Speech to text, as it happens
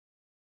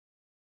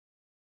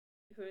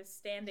who is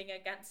standing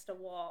against a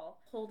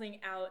wall, holding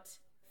out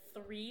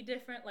 3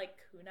 different, like,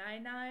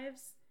 kunai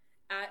knives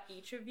at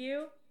each of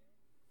you,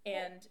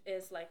 and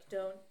is like,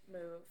 don't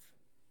move.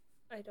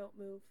 I don't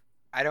move.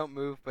 I don't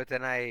move, but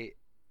then I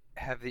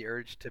have the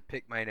urge to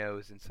pick my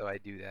nose, and so I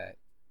do that.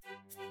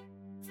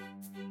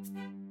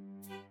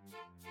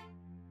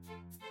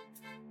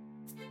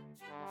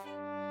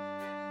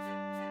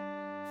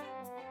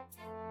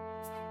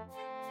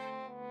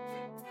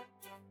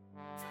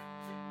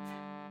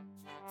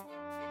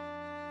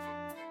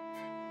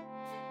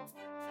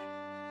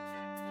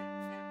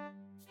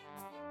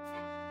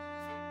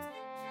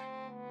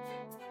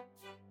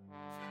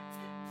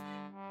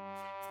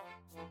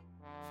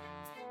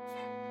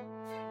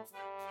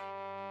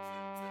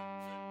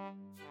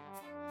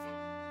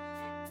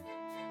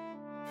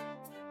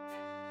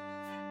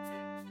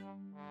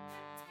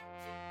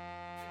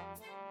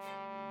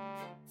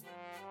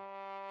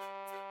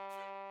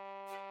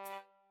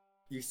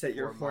 You set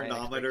your For my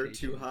hornometer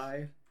too expectations.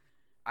 high?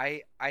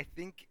 I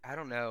think I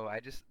don't know.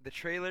 The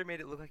trailer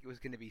made it look like it was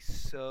gonna be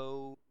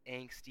so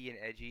angsty and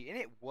edgy, and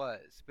it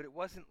was, but it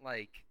wasn't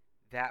like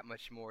that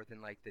much more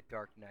than like the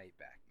Dark Knight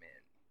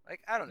Batman.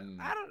 Like I don't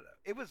know. I don't know.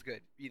 It was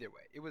good either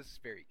way. It was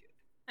very good.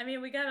 I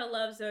mean, we gotta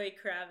love Zoe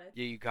Kravitz.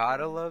 Yeah, you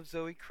gotta love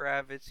Zoe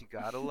Kravitz. You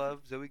gotta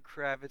love Zoe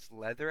Kravitz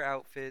leather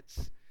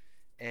outfits,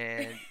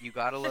 and you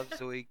gotta love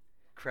Zoe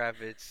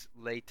Kravitz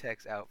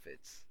latex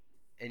outfits,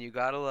 and you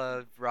gotta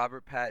love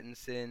Robert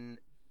Pattinson's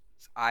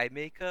eye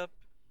makeup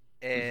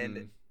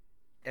and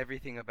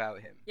everything about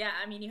him. Yeah,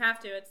 I mean, you have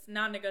to. It's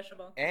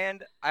non-negotiable.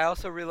 And I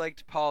also really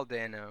liked Paul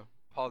Dano.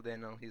 Paul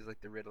Dano, he's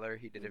like the Riddler.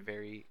 He did a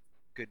very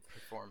good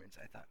performance.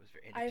 I thought it was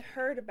very I entertaining.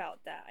 heard about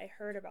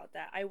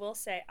that. I will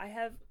say, I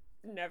have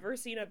never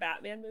seen a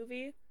Batman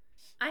movie.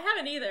 I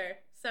haven't either,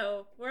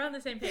 so we're on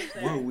the same page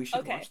there. Whoa, we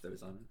should Okay. watch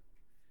those on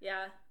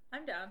Yeah,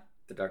 I'm down.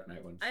 the Dark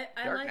Knight ones.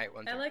 Dark Knight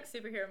ones I are like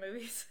superhero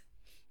movies,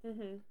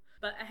 Mm-hmm.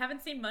 but I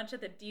haven't seen much of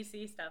the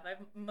DC stuff.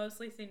 I've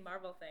mostly seen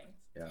Marvel things,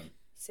 Yeah.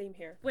 Same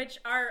here. which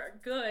are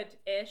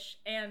good-ish,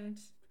 and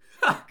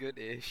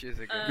Good-ish is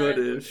a good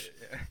Good-ish.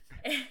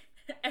 Yeah.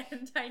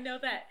 and I know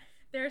that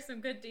there are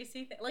some good DC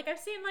things. Like, I've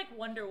seen like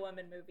Wonder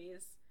Woman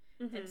movies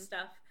Mm-hmm. and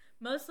stuff,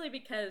 mostly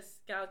because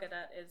Gal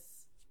Gadot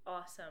is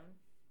awesome,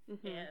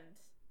 Mm-hmm. and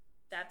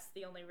that's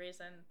the only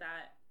reason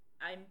that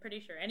I'm pretty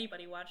sure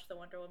anybody watched the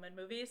Wonder Woman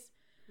movies.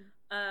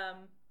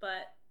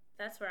 But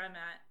that's where I'm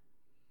at.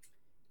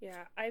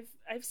 Yeah,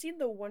 I've seen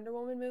the Wonder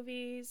Woman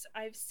movies.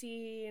 I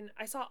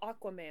saw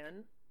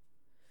Aquaman,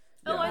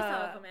 Oh, I Yeah. saw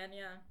Uh, Aquaman,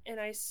 yeah. and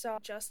I saw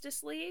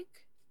Justice League,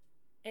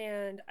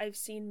 and I've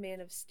seen Man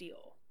of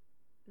Steel.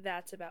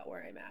 That's about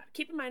where I'm at.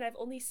 Keep in mind, I've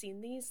only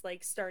seen these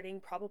like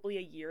starting probably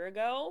a year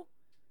ago.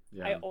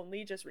 Yeah. I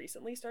only just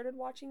recently started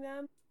watching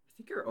them. I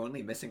think you're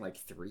only missing like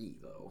 3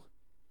 though.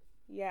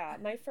 Yeah,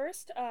 my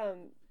first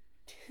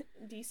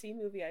DC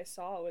movie I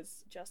saw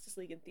was Justice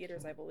League in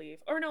theaters, I believe.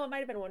 Or no, it might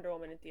have been Wonder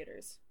Woman in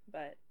theaters,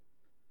 but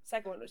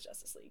second one was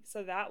Justice League.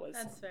 So that was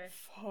That's fair.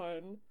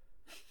 fun.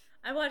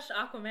 I watched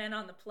Aquaman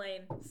on the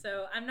plane,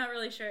 so I'm not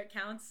really sure it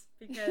counts,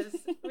 because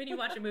when you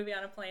watch a movie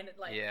on a plane, it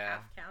like Yeah.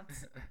 half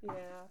counts. Yeah.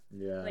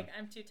 Yeah. Like,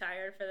 I'm too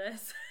tired for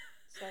this.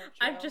 So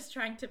I'm true. just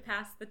trying to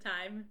pass the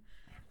time.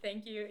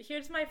 Thank you.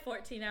 Here's my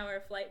 14-hour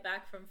flight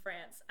back from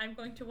France. I'm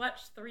going to watch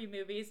 3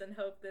 movies and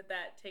hope that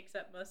that takes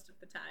up most of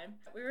the time.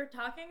 We were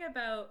talking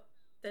about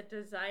the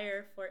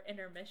desire for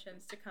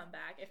intermissions to come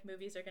back if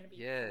movies are going to be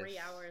Yes. 3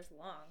 hours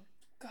long.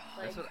 Gosh.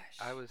 That's what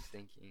I was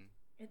thinking.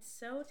 It's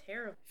so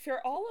terrible. For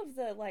all of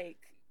the like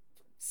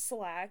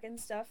slack and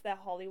stuff that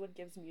Hollywood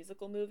gives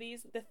musical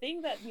movies, the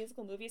thing that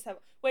musical movies have,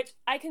 which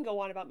I can go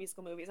on about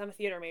musical movies, I'm a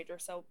theater major,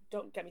 so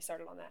don't get me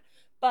started on that,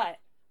 but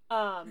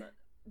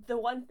the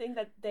one thing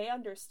that they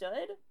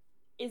understood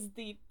is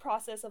the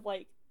process of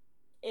like,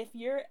 if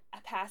you're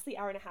past the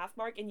hour and a half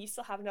mark and you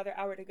still have another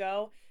hour to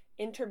go,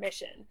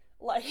 intermission.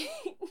 Like,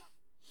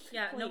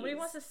 Yeah, nobody please.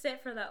 wants to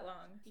sit for that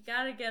long. You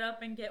gotta get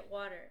up and get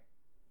water.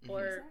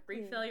 Or Exactly.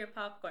 refill your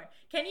popcorn.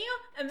 Can you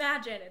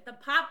imagine the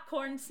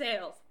popcorn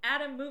sales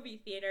at a movie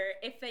theater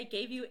if they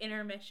gave you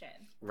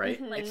intermission? Right?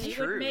 Like, It's you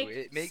true. would make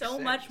It makes so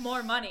much sense.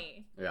 more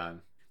money. Yeah.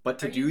 But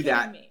to Are you do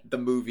that, kidding me? the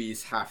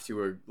movies have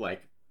to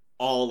like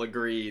all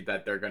agree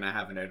that they're gonna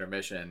have an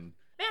intermission.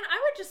 Man, I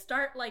would just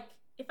start, like,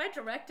 if I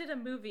directed a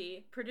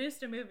movie,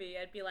 produced a movie,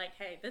 I'd be like,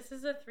 hey, this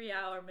is a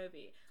 3-hour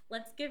movie.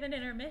 Let's give an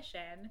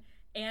intermission,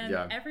 and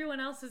Yeah. everyone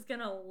else is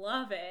gonna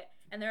love it,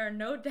 and there are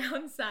no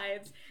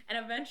downsides, and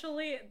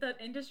eventually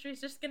the industry's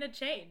just gonna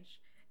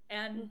change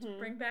and Mhm.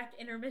 bring back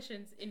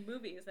intermissions in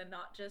movies and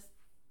not just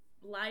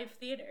live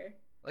theater.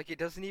 Like, it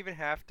doesn't even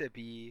have to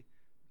be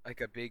like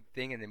a big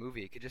thing in the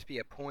movie. It could just be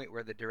a point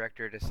where the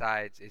director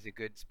decides is a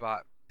good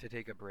spot to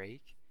take a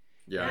break.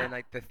 Yeah. And then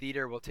like the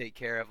theater will take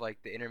care of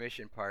like the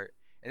intermission part.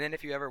 And then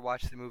if you ever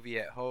watch the movie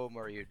at home,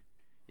 or you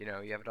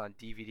have it on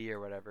DVD or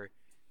whatever,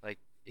 like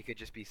it could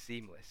just be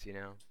seamless, you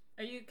know?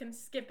 Or you can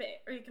skip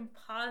it, or you can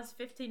pause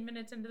 15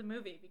 minutes into the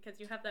movie because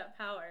you have that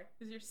power,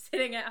 because you're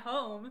sitting at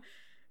home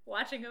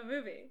watching a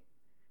movie.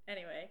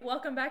 Anyway,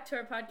 welcome back to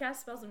our podcast,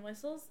 Spells and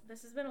Whistles.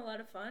 This has been a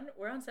lot of fun.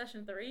 We're on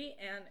session 3,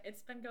 and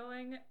it's been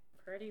going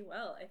pretty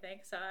well, I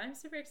think. So I'm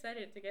super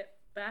excited to get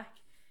back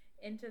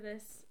into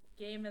this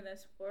game and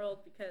this world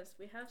because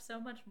we have so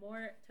much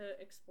more to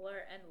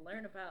explore and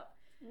learn about.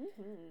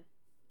 Mm-hmm.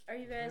 Are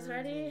you guys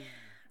ready?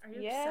 Are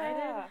you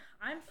excited?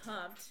 I'm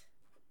pumped.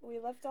 We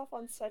left off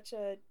on such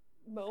a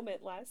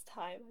moment last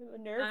time.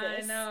 I'm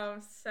nervous. I know.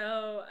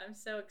 I'm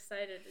so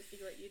excited to see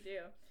what you do.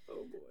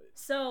 Oh boy.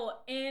 So,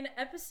 in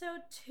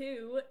episode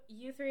 2,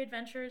 you 3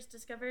 adventurers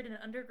discovered an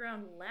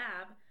underground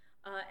lab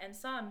and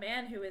saw a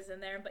man who was in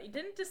there, but you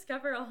didn't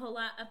discover a whole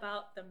lot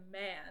about the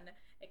man,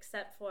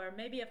 except for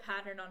maybe a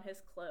pattern on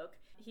his cloak.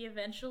 He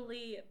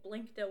eventually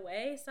blinked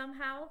away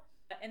somehow,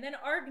 and then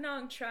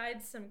Argnong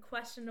tried some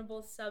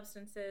questionable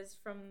substances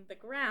from the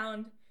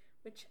ground,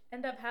 which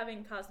end up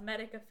having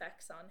cosmetic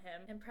effects on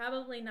him, and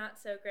probably not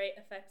so great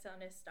effects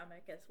on his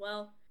stomach as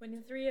well. When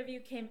the 3 of you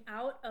came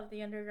out of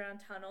the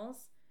underground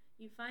tunnels,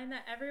 you find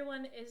that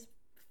everyone is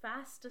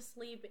fast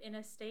asleep in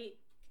a state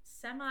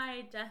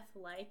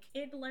semi-death-like.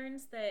 It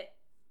learns that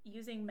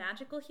using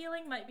magical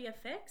healing might be a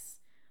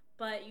fix,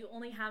 but you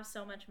only have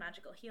so much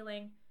magical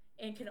healing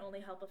and can only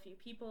help a few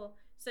people,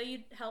 so you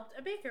helped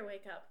a baker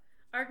wake up.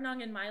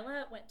 Argnong and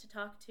Mila went to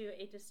talk to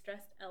a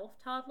distressed elf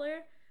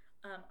toddler.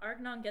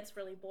 Argnong gets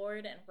really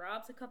bored and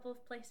robs a couple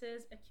of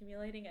places,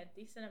 accumulating a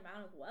decent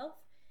amount of wealth,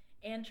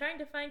 and trying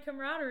to find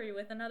camaraderie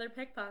with another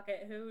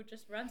pickpocket who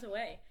just runs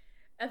away.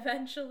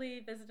 Eventually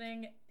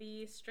visiting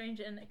the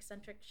strange and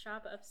eccentric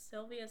shop of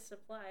Sylvia's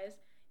Supplies,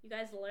 you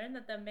guys learn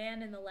that the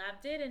man in the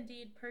lab did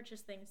indeed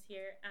purchase things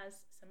here as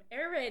some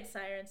air raid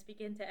sirens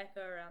begin to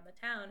echo around the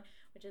town,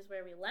 which is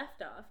where we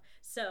left off.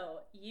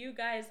 So you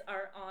guys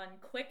are on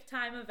quick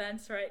time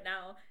events right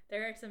now.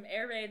 There are some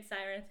air raid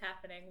sirens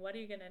happening. What are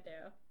you gonna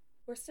do?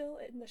 We're still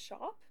in the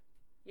shop?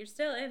 You're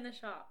still in the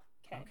shop.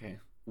 Okay.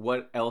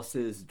 What else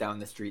is down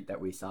the street that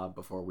we saw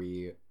before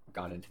we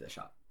got into the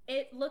shop?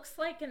 It looks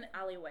like an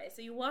alleyway.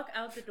 So you walk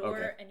out the door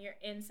Okay. and you're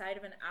inside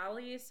of an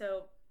alley.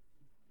 So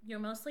you're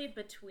mostly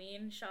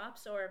between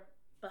shops or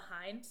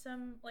behind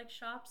some like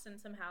shops and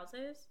some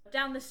houses.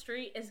 Down the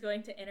street is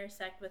going to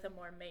intersect with a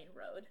more main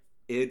road.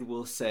 Id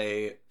will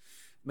say,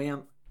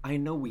 "Ma'am, I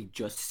know we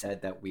just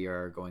said that we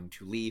are going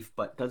to leave,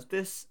 but does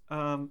this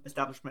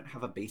establishment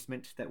have a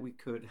basement that we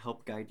could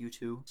help guide you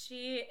to?"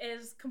 She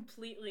is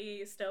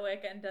completely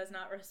stoic and does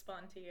not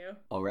respond to you.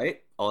 All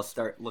right, I'll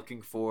start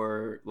looking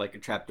for like a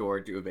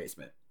trapdoor to a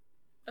basement.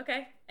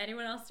 Okay.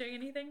 Anyone else doing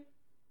anything?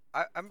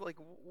 I'm like,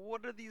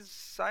 what are these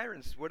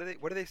sirens? What do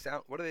they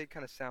sound? What do they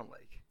kind of sound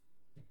like?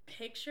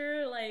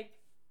 Picture like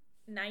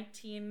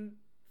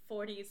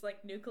 1940s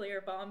like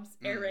nuclear bombs,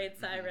 air raid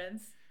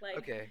sirens. Like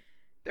Okay.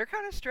 They're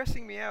kind of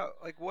stressing me out.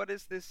 Like, what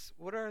is this?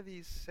 What are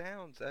these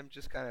sounds? I'm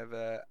just kind of,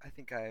 I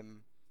think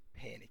I'm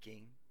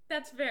panicking.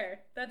 That's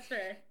fair. That's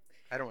fair.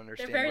 I don't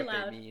understand very what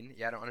loud. they mean.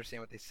 Yeah, I don't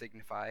understand what they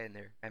signify, and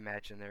I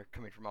imagine they're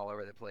coming from all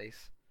over the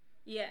place.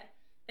 Yeah.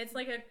 It's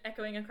like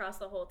echoing across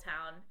the whole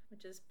town,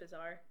 which is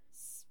bizarre.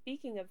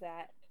 Speaking of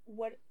that,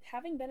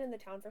 having been in the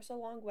town for so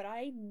long, would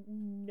I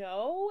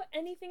know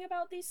anything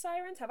about these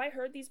sirens? Have I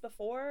heard these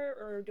before,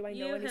 or do I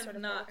know You any have sort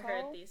of not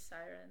protocol? heard these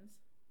sirens.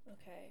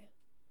 Okay,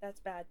 that's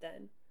bad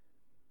then.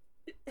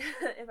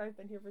 If I've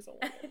been here for so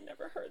long, I've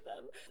never heard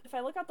them. If I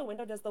look out the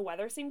window, does the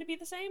weather seem to be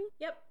the same?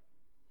 Yep.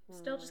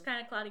 Still just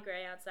kind of cloudy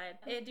gray outside.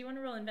 Hey, do you want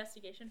to roll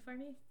investigation for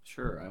me?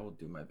 Sure, I will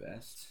do my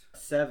best.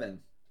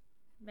 7.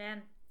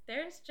 Man,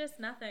 there's just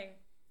nothing.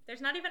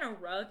 There's not even a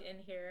rug in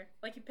here.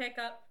 Like you pick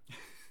up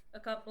a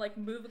couple, like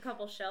move a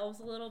couple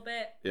shelves a little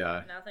bit.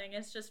 Yeah. Nothing.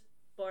 It's just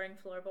boring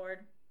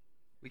floorboard.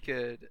 We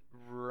could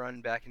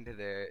run back into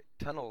the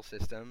tunnel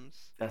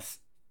systems. That's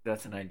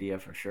an idea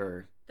for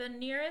sure. The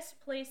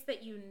nearest place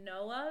that you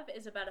know of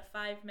is about a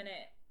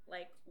 5-minute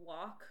like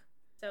walk,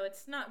 so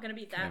it's not gonna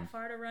be that Okay.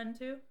 far to run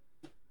to.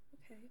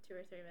 Okay. 2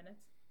 or 3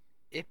 minutes.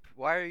 Ip,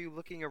 why are you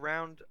looking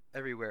around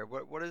everywhere?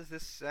 What is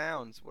this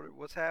sounds?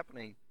 What's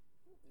happening?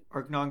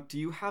 Argnog, do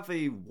you have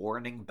a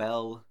warning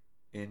bell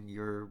in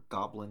your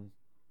goblin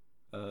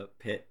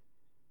pit?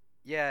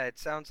 Yeah, it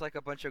sounds like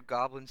a bunch of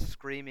goblins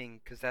screaming,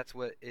 because that's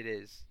what it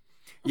is.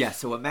 Yeah,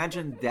 so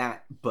imagine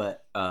that,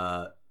 but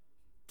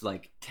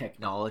like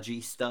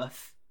technology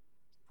stuff.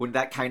 Wouldn't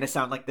that kind of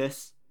sound like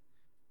this?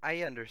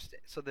 I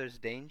understand. So there's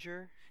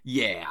danger?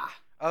 Yeah.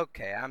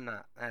 Okay, I'm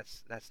not.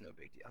 That's no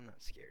big deal. I'm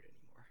not scared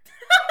anymore.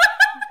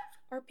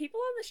 Are people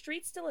on the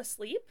street still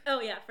asleep?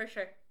 Oh yeah, for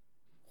sure.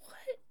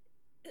 What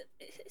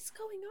is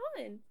going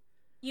on?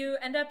 You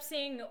end up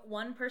seeing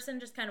one person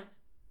just kind of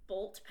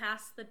bolt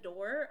past the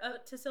door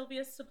to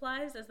Sylvia's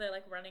Supplies as they're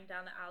like running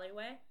down the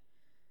alleyway.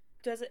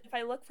 If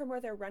I look from where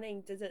they're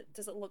running, does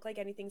it look like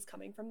anything's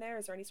coming from there?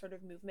 Is there any sort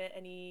of movement,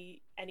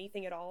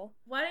 anything at all?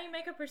 Why don't you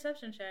make a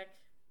perception check?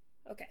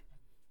 Okay.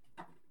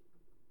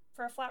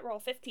 For a flat roll,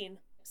 15.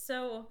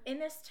 So, in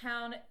this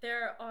town,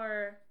 there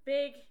are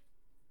big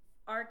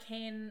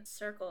arcane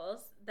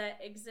circles that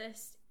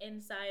exist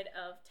inside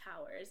of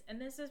towers,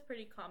 and this is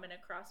pretty common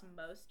across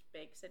most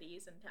big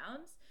cities and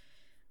towns.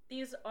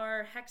 These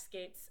are hex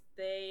gates.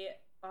 They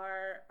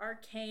are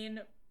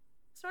arcane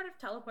sort of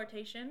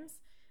teleportations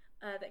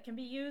that can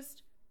be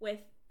used with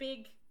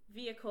big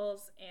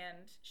vehicles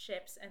and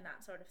ships and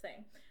that sort of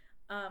thing.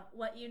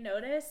 What you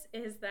notice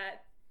is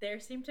that there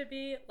seem to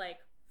be like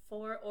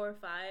 4 or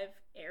 5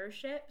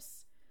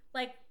 airships,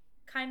 like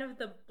kind of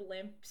the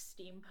blimp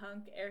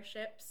steampunk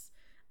airships,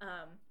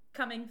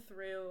 coming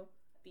through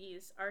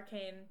these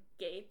arcane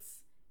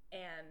gates,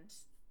 and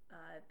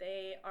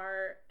they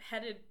are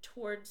headed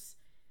towards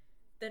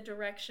the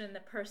direction the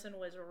person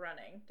was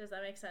running. Does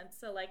that make sense?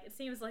 So like it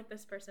seems like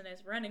this person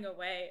is running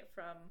away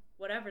from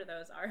whatever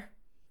those are.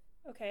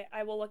 Okay,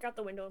 I will look out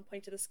the window and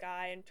point to the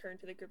sky and turn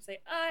to the group and say,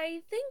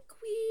 I think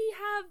we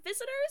have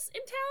visitors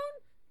in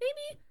town,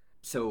 maybe?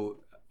 So,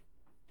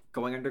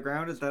 going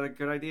underground, is that a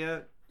good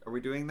idea? Are we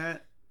doing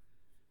that?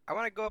 I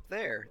want to go up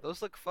there.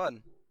 Those look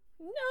fun.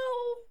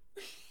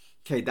 No!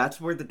 Okay,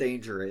 that's where the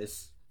danger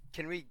is.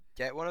 Can we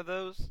get one of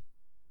those?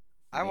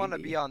 I want to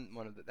Maybe. be on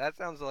one of them. That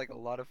sounds like a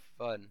lot of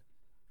fun.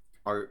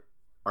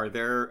 Are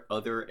there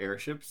other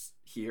airships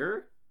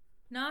here?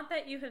 Not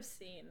that you have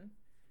seen.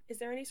 Is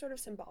there any sort of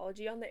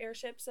symbology on the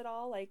airships at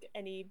all? Like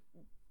any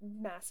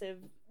massive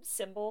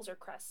symbols or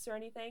crests or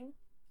anything?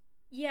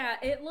 Yeah,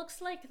 it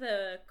looks like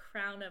the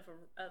crown of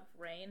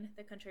rain,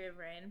 the country of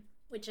rain,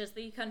 which is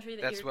the country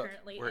that That's you're what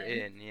currently we're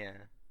in. yeah.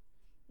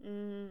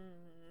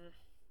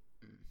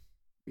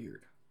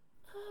 Weird.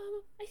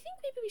 I think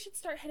maybe we should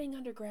start heading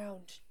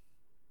underground.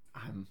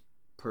 I'm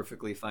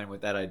perfectly fine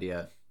with that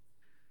idea.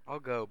 I'll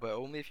go, but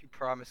only if you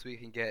promise we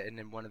can get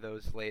in one of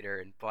those later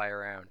and fly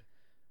around.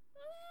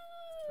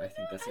 I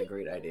think that's a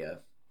great idea.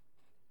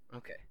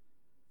 Okay.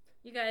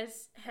 You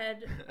guys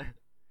head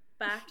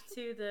back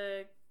to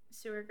the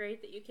sewer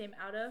grate that you came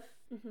out of.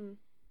 Mm-hmm.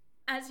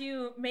 As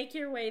you make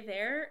your way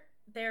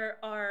there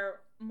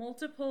are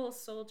multiple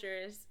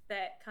soldiers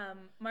that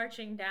come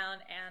marching down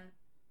and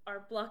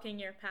are blocking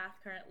your path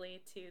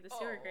currently to the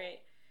sewer grate,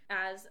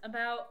 as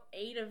about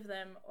 8 of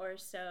them or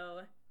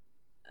so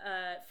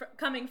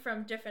coming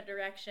from different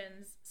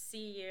directions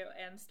see you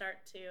and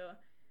start to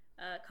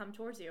come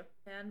towards you.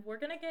 And we're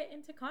gonna get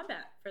into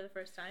combat for the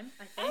first time,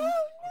 I think,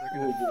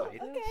 They're gonna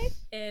fight okay.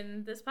 us?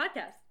 in this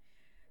podcast.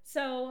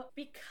 So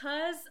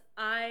because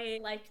I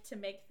like to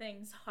make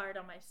things hard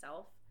on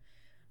myself,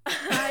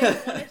 I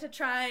wanted to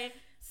try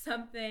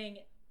something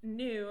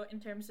new in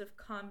terms of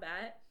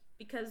combat,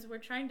 because we're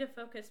trying to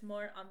focus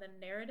more on the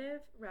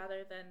narrative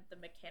rather than the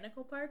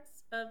mechanical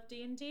parts of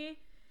D&D.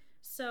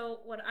 So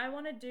what I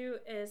want to do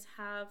is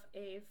have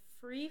a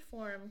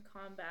free-form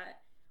combat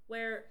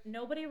where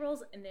nobody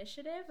rolls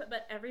initiative,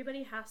 but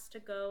everybody has to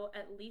go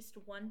at least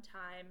one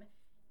time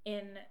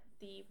in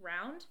the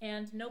round,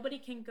 and nobody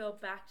can go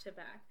back to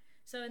back.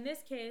 So in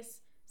this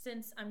case,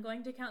 since I'm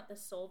going to count the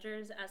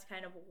soldiers as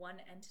kind of one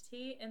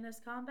entity in this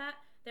combat,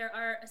 there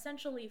are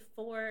essentially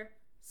 4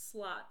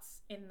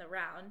 slots in the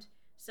round.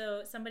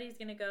 So somebody's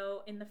going to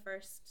go in the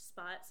first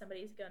spot,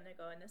 somebody's going to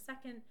go in the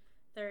second,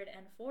 third,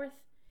 and fourth.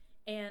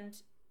 And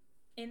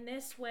in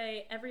this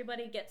way,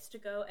 everybody gets to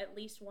go at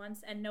least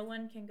once, and no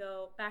one can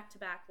go back to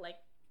back. Like,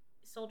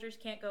 soldiers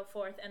can't go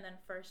fourth and then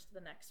first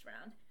the next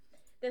round.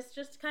 This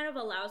just kind of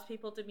allows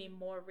people to be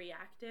more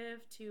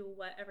reactive to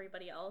what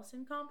everybody else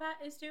in combat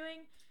is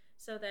doing,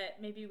 so that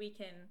maybe we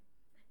can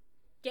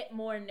get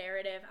more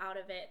narrative out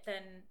of it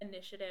than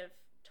initiative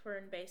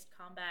turn-based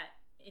combat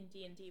in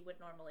D&D would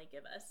normally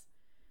give us.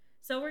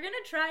 So we're going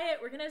to try it.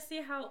 We're going to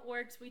see how it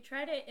works. We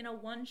tried it in a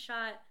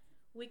one-shot.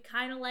 We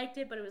kind of liked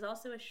it, but it was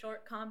also a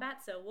short combat,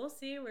 so we'll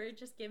see. We're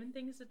just giving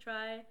things a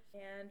try,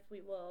 and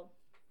we will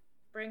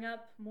bring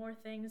up more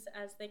things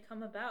as they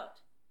come about.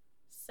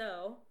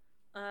 So,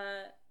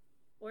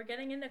 we're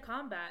getting into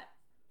combat.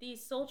 The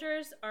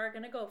soldiers are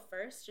going to go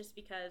first just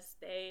because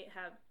they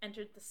have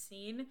entered the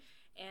scene,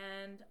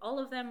 and all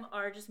of them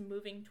are just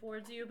moving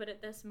towards you, but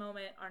at this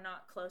moment are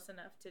not close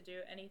enough to do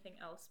anything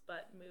else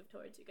but move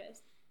towards you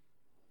guys.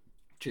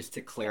 Just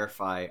to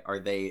clarify, are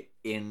they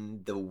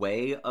in the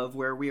way of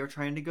where we are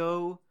trying to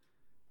go?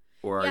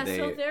 Or are they...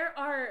 So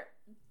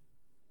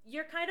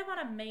you're kind of on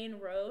a main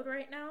road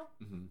right now,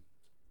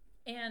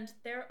 and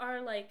there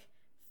are like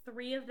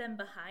 3 of them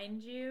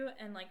behind you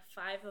and like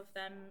 5 of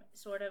them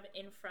sort of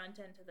in front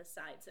and to the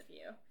sides of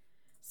you.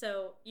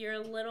 So you're a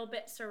little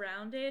bit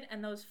surrounded,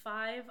 and those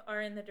 5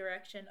 are in the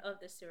direction of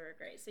the sewer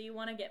grate. So you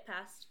want to get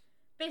past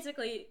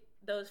basically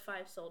those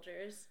 5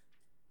 soldiers,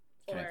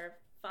 or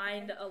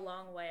find a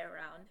long way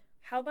around.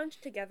 How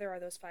bunched together are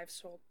those 5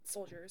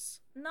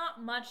 soldiers?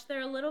 Not much. They're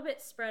a little bit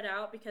spread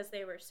out because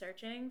they were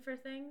searching for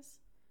things.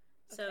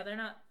 So Okay. they're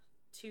not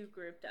too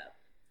grouped up.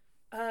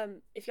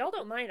 If y'all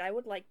don't mind, I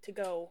would like to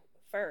go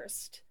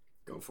first.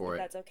 Go for if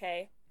it. That's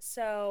okay.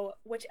 So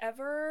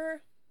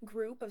whichever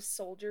group of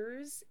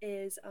soldiers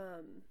is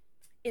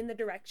in the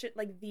direction,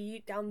 like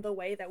down the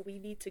way that we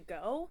need to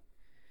go,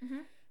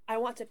 I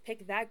want to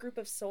pick that group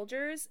of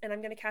soldiers, and I'm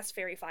going to cast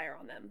Fairy Fire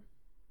on them.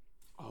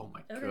 Oh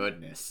my Okay.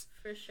 goodness.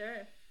 For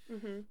sure.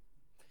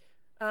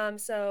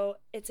 So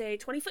it's a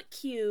 20-foot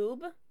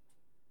cube,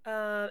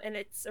 and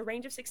it's a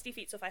range of 60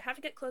 feet. So if I have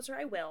to get closer,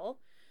 I will.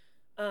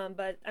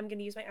 But I'm going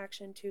to use my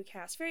action to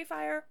cast Fairy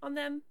Fire on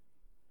them,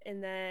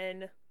 and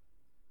then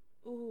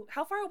Ooh,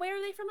 how far away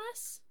are they from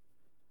us?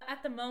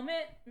 At the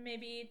moment,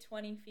 maybe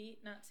 20 feet,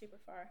 not super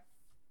far.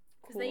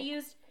 Because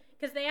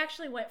Cool. they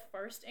actually went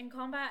first in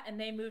combat, and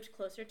they moved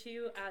closer to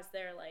you as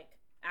their, like,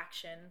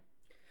 action.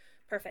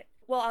 Perfect.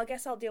 Well, I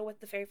guess I'll deal with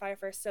the fairy fire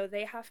first. So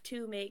they have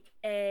to make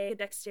a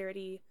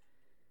dexterity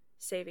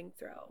saving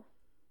throw.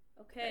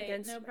 Okay,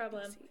 against no my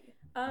problem. DC.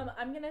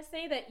 I'm gonna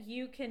say that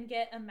you can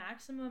get a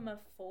maximum of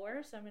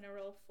 4, so I'm gonna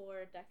roll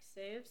 4 dex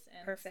saves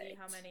and see Perfect.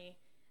 how many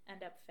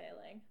end up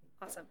failing.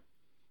 Awesome.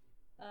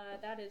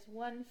 That is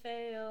 1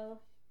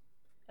 fail.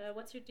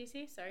 What's your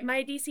DC? Sorry.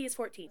 My DC is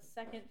 14.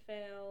 Second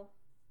fail.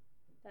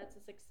 That's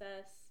a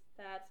success.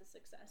 That's a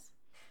success.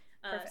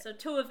 Perfect. So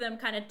 2 of them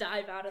kind of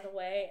dive out of the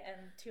way,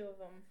 and 2 of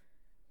them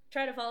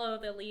try to follow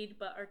the lead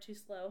but are too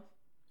slow.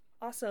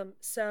 Awesome.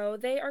 So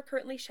they are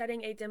currently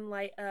shedding a dim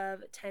light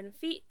of 10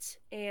 feet,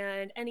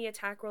 and any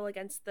attack roll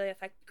against the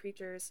affected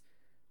creatures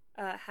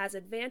has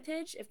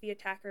advantage if the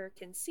attacker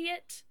can see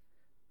it,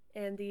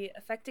 and the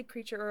affected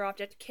creature or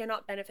object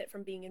cannot benefit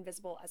from being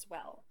invisible as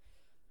well.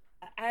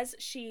 As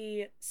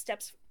she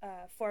steps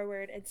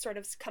forward and sort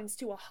of comes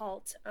to a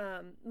halt,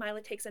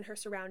 Mila takes in her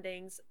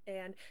surroundings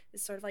and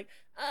is sort of like,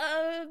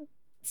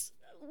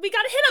 we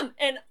gotta hit him!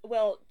 And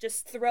will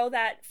just throw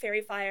that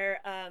fairy fire.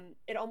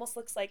 It almost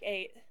looks like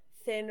a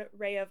thin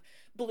ray of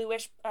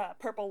bluish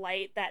purple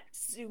light that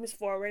zooms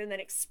forward and then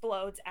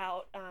explodes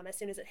out as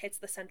soon as it hits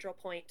the central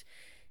point.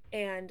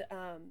 And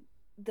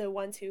the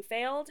ones who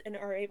failed and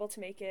aren't able to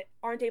make it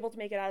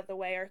out of the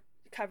way are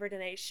covered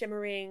in a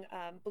shimmering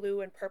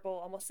blue and purple,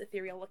 almost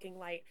ethereal looking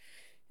light.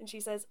 And she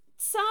says,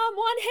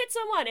 someone hit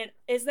someone! And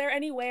is there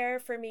anywhere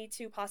for me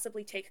to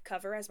possibly take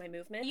cover as my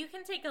movement? You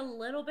can take a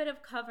little bit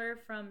of cover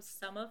from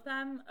some of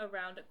them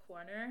around a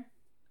corner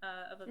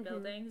of a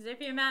building. So if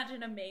you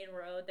imagine a main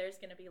road, there's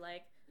going to be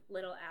like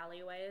little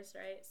alleyways,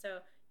 right? So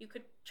you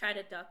could try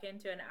to duck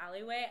into an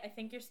alleyway. I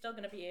think you're still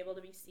going to be able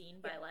to be seen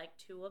by like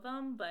 2 of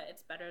them, but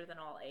it's better than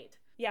all 8.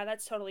 Yeah,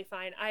 that's totally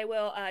fine. I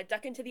will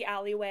duck into the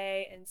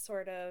alleyway and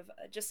sort of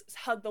just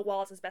hug the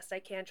walls as best I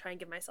can, try and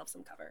give myself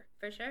some cover.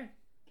 For sure.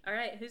 All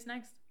right, who's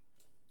next?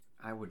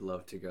 I would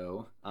love to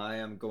go. I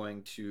am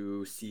going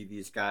to see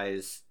these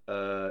guys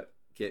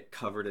get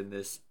covered in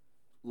this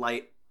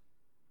light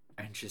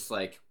and just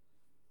like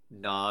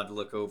nod,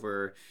 look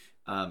over,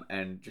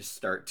 and just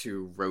start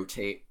to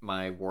rotate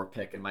my war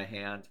pick in my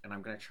hand. And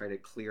I'm going to try to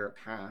clear a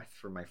path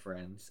for my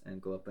friends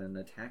and go up and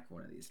attack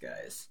one of these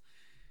guys.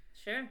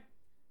 Sure.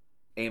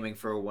 Aiming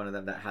for one of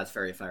them that has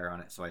fairy fire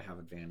on it, so I have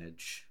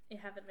advantage. You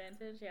have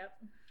advantage, yep.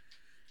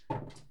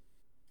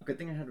 Good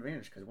thing I had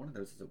advantage because one of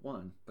those is a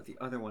 1, but the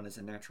other one is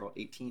a natural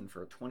 18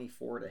 for a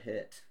 24 to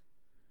hit.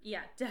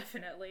 Yeah,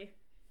 definitely.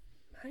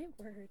 My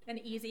word. An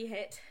easy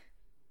hit.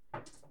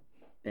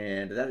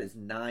 And that is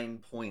 9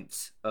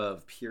 points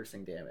of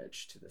piercing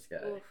damage to this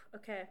guy. Oof,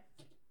 okay.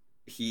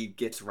 He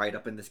gets right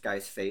up in this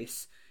guy's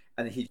face,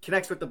 and he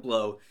connects with the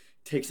blow,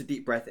 takes a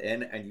deep breath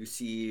in, and you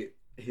see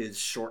his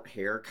short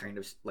hair kind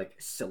of like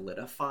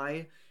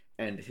solidify,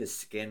 and his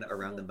skin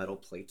around the metal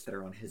plates that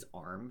are on his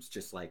arms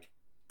just like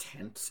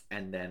tense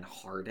and then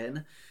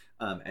harden.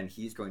 And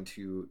he's going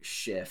to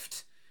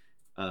shift,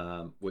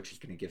 which is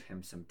going to give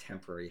him some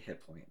temporary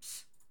hit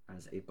points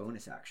as a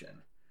bonus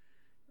action.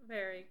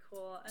 Very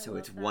cool. So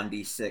it's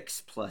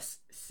 1d6 plus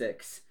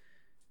 6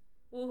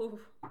 Ooh.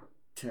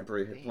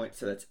 temporary hit points.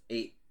 So that's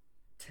 8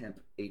 temp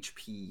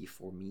HP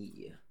for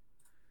me.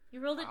 You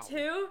rolled a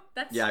 2?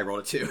 Yeah, I rolled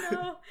a 2.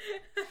 No.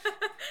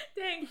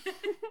 Dang.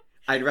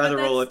 I'd rather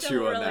roll a 2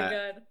 still on really that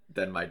good.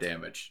 than my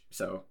damage.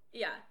 So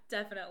Yeah,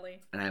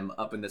 definitely. and I'm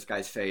up in this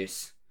guy's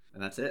face,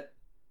 and that's it.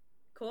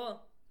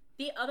 Cool.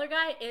 The other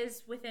guy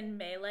is within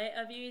melee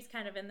of you. He's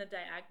kind of in the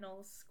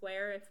diagonal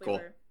square if we Cool.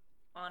 were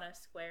on a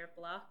square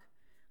block.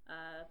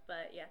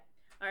 But yeah.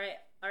 All right,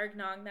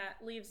 Argnong,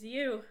 that leaves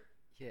you.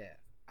 Yeah,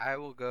 I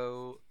will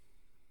go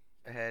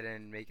ahead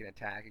and make an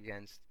attack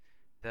against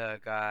the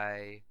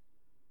guy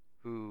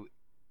who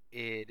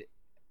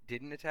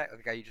didn't attack. The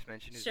guy you just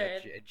mentioned is Sure,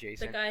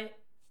 adjacent. the guy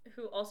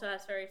who also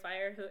has fairy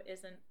fire, who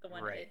isn't the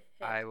one Right. hit.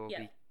 I will Yeah.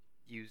 be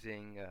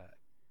using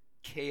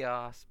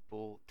Chaos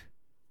Bolt.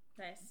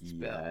 Nice.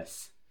 Spell.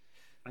 Yes,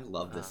 I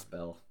love this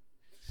spell.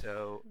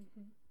 So,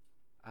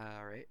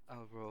 all right,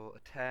 I'll roll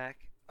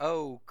attack.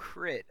 Oh,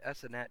 crit!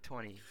 That's a nat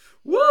 20.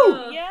 Woo!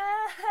 Whoa.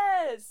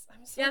 Yes!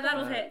 I'm so Yeah, glad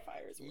that'll fairy hit.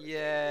 fire's working.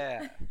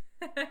 Yeah.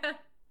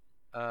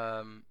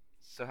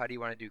 So how do you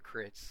want to do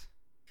crits?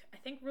 I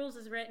think rules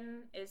as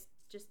written is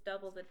just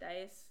double the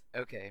dice.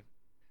 Okay,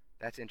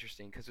 that's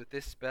interesting because with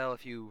this spell,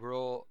 if you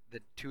roll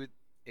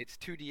it's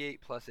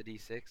 2d8 plus a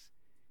d6, and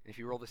if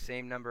you roll the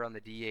same number on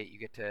the d8, you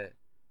get to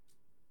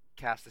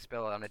cast the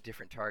spell on a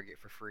different target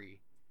for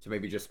free. So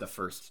maybe just the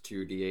first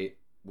 2d8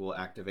 will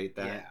activate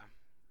that. Yeah,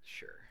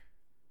 sure.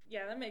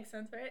 Yeah, that makes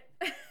sense, right?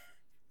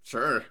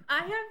 Sure.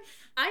 I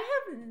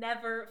have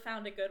never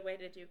found a good way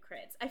to do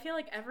crits. I feel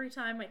like every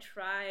time I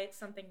try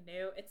something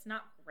new, it's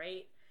not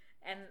great,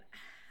 and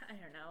I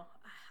don't know.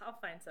 I'll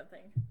find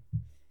something.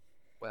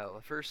 Well,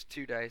 the first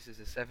 2 dice is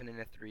a 7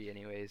 and a 3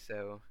 anyway,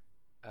 so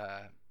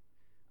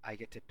I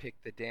get to pick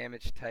the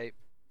damage type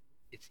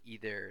it's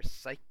either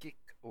psychic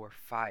or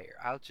fire.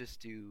 I'll just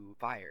do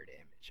fire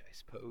damage, I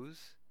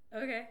suppose.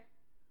 Okay.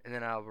 And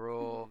then I'll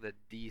roll the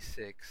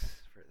d6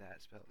 for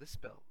that spell. This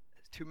spell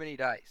has too many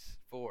dice.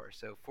 4,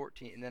 so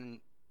 14, and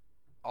then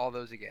all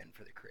those again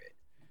for the crit.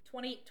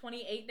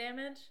 28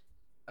 damage?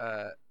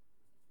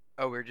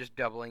 Oh, we're just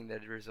doubling the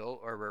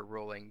result, or we're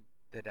rolling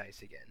the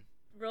dice again?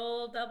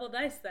 Roll double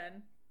dice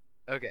then.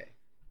 Okay.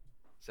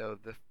 So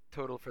the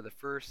total for the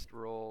first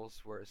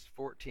rolls was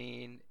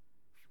 14,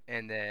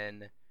 and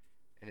then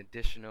an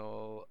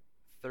additional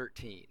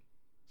 13.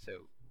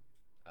 So,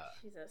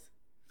 Jesus.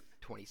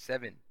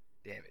 27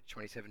 damage.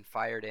 27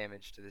 fire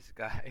damage to this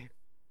guy.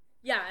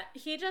 Yeah,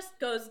 he just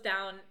goes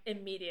down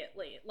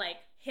immediately. Like,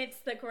 hits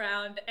the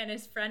ground, and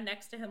his friend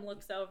next to him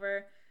looks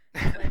over,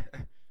 like,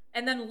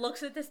 and then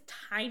looks at this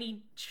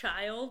tiny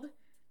child.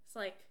 It's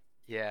like...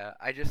 Yeah,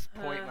 I just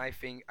point my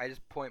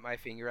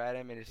finger at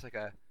him, and it's like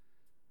a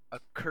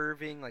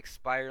curving, like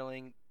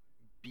spiraling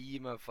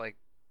beam of like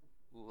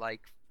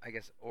I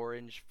guess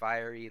orange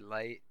fiery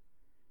light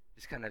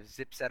just kind of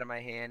zips out of my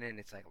hand, and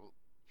it's like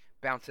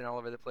bouncing all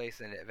over the place,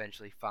 and it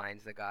eventually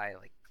finds the guy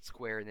like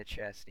square in the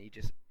chest, and he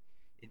just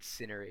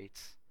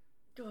incinerates.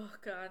 Oh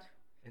god.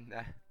 And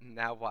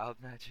now wild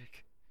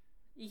magic.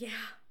 Yeah,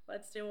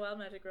 let's do a wild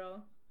magic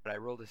roll. But I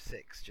rolled a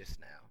 6 just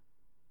now,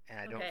 and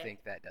I don't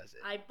think that does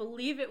it. I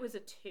believe it was a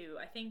 2.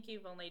 I think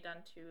you've only done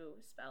 2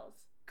 spells.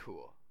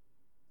 Cool.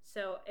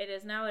 So it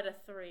is now at a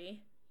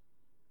 3.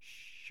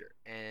 Sure.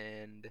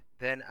 And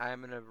then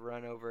I'm gonna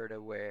run over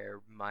to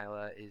where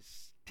Mila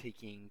is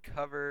taking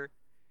cover,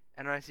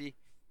 and I see.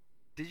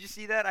 Did you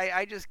see that?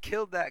 I just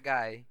killed that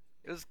guy.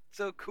 It was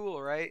so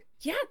cool, right?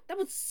 Yeah, that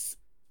was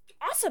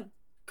awesome.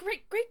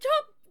 Great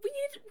job. We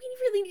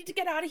really need to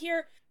get out of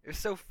here. It was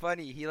so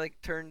funny. He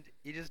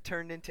just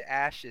turned into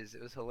ashes.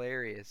 It was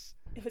hilarious.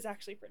 It was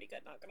actually pretty good,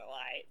 not gonna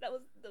lie. That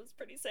was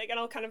pretty sick. And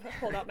I'll kind of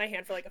hold out my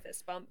hand for like a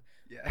fist bump.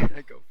 Yeah,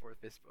 I go for a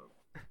fist bump.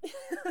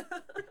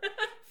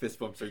 Fist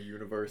bumps are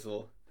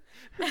universal.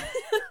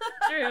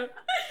 True.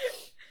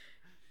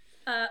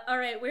 All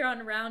right, we're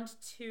on round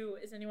 2.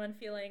 Is anyone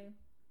feeling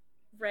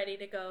ready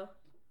to go?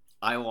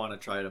 I want to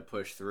try to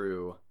push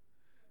through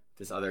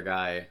this other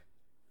guy.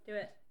 Do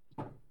it.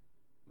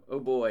 Oh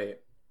boy.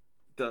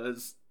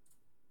 Does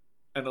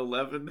an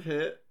 11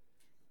 hit?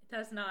 It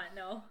does not,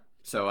 no.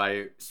 So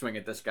I swing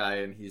at this guy,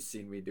 and he's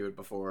seen me do it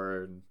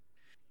before, and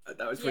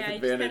that was with he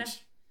advantage.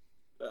 just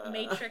kind of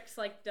Matrix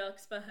like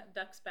ducks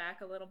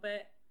back a little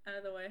bit out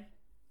of the way,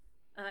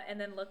 and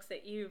then looks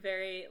at you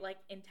very like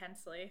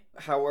intensely.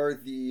 How are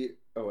the...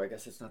 Oh, I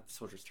guess it's not the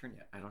soldier's turn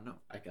yet. I don't know.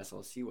 I guess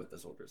I'll see what the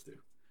soldiers do.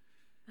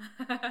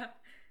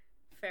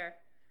 Fair.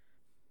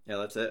 Yeah,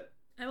 that's it.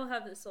 I will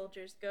have the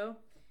soldiers go,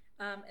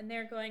 and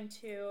they're going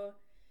to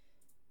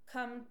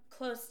come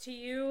close to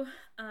you.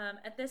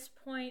 At this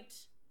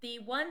point, the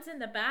ones in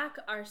the back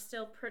are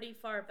still pretty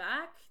far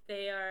back.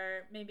 They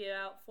are maybe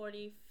about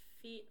 40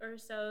 feet or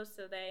so,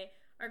 so they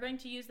are going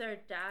to use their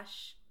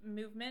dash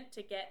movement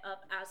to get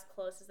up as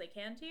close as they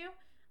can to you.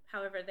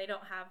 However, they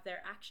don't have their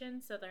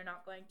action, so they're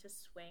not going to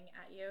swing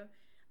at you,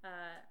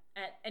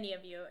 at any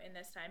of you in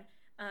this time.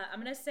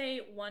 I'm going to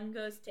say 1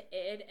 goes to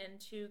Id and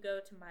 2 go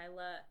to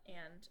Mila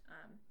and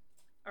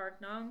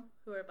Argnong,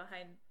 who are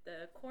behind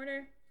the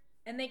corner.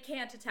 And they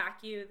can't attack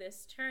you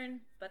this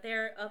turn, but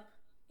they're up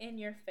in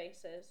your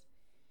faces.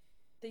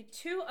 The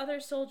 2 other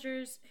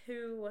soldiers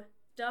who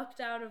ducked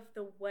out of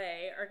the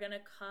way are going to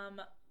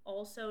come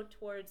also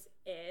towards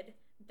Id.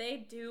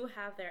 They do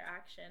have their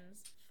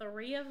actions.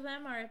 3 of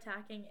them are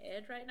attacking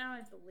Id right now,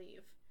 I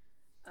believe.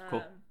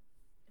 Cool.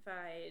 If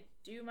I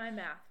do my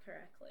math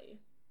correctly.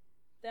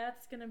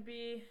 That's going to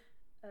be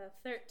a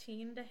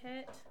 13 to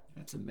hit.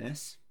 That's a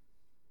miss.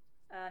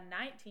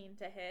 19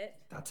 to hit.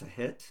 That's a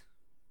hit.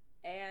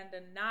 And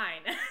a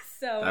 9.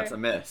 So that's a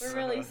miss. We're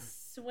really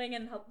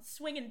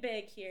swinging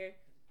big here.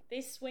 They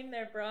swing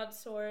their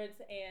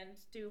broadswords and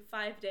do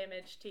 5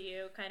 damage to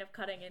you, kind of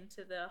cutting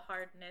into the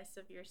hardness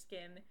of your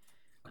skin.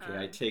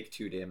 Okay, I take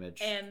 2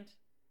 damage. And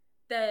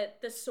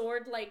the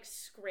sword like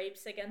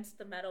scrapes against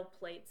the metal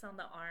plates on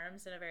the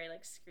arms in a very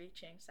like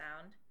screeching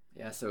sound.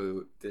 Yeah,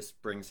 so this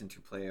brings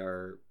into play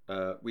our...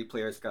 we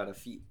players got a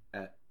feat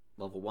at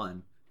level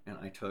 1, and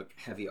I took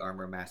Heavy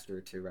Armor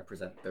Master to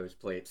represent those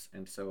plates,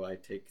 and so I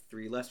take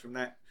 3 less from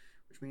that,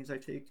 which means I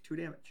take 2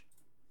 damage.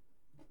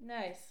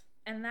 Nice.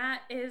 And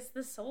that is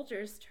the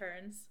soldiers'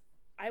 turns.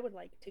 I would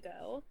like to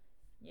go.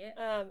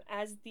 Yeah.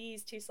 As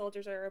these 2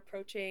 soldiers are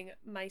approaching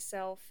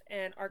myself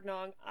and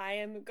Argnong, I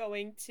am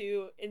going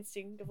to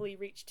instinctively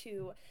reach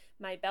to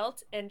my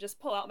belt and just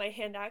pull out my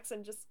hand axe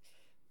and just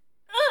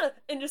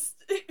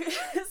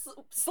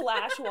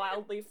slash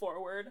wildly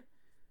forward.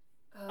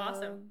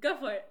 Awesome. Go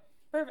for it.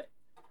 Perfect.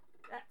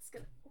 That's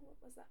gonna... What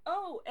was that?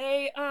 Oh,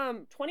 a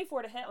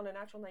 24 to hit on a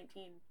natural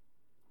 19.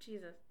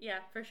 Jesus. Yeah,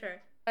 for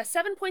sure.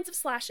 7 points of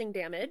slashing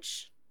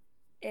damage.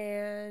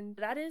 And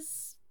that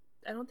is...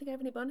 I don't think I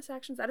have any bonus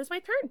actions. That is my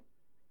turn.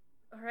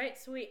 All right,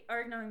 sweet.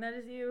 Argnong, that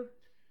is you.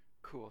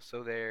 Cool.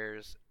 So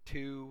there's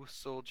 2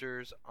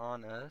 soldiers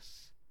on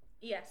us.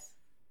 Yes.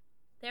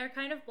 They are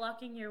kind of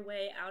blocking your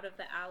way out of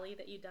the alley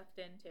that you ducked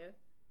into.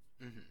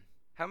 Mm-hmm.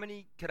 How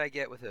many could I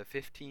get with a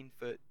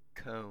 15-foot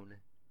cone?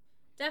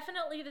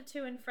 Definitely the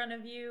two in front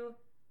of you.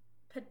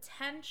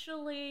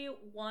 Potentially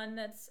one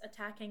that's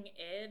attacking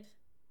Id,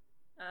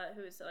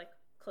 who's like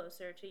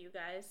closer to you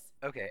guys.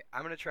 Okay,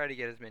 I'm gonna try to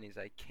get as many as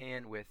I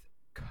can with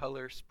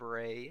color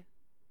spray.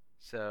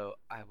 So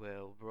I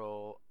will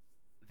roll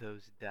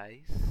those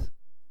dice.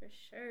 For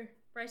sure.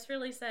 Bryce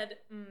really said,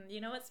 you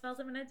know what spells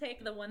I'm going to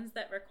take? The ones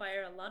that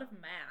require a lot of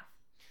math.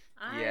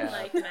 I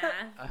like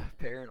math.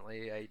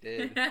 Apparently I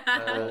did.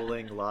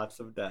 Rolling lots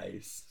of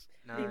dice.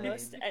 The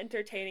most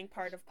entertaining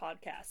part of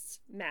podcasts,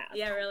 math.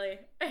 Yeah, really.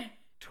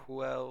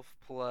 12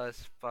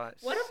 plus 5,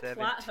 what a 17,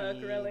 plot hook,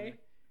 really.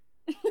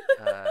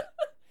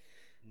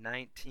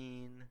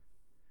 19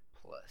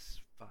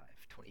 plus 5,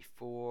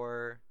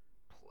 24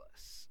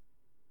 plus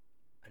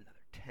another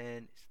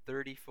 10 is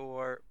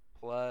 34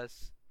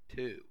 plus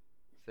 2,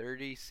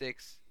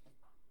 36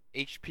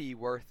 HP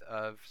worth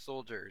of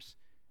soldiers.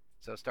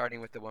 So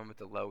starting with the one with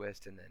the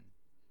lowest and then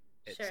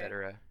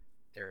etc.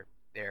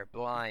 They're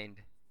blind.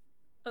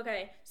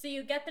 Okay, so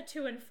you get the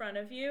two in front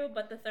of you,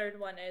 but the third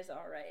one is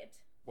alright.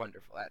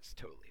 Wonderful, that's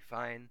totally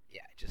fine.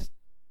 Yeah, just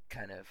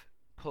kind of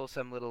pull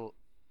some little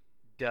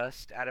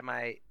dust out of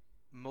my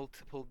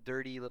multiple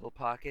dirty little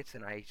pockets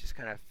and I just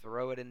kind of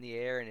throw it in the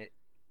air and it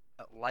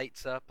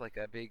lights up like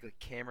a big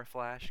camera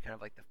flash, kind of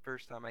like the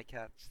first time I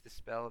cast the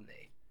spell, and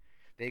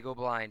they go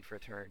blind for a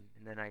turn,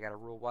 and then I gotta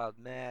roll wild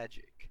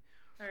magic.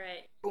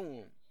 Alright.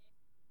 Boom!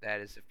 That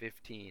is a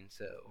 15,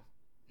 so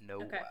no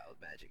wild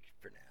magic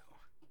for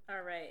now.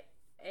 Alright.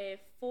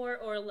 A 4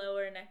 or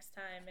lower next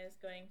time is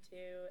going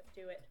to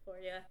do it for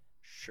you.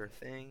 Sure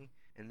thing.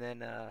 And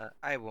then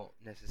I won't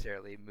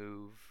necessarily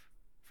move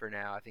for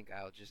now. I think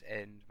I'll just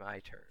end my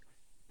turn.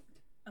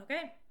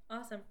 Okay,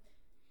 awesome.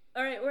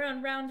 Alright, we're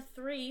on round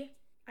 3.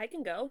 I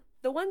can go.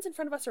 The ones in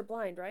front of us are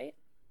blind, right?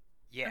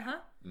 Yeah. Uh-huh.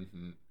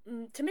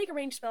 Mm-hmm. To make a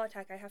ranged spell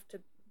attack, I have to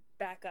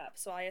back up.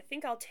 So I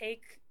think I'll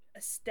take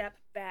a step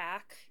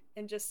back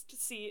and just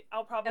see.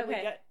 I'll probably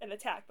get an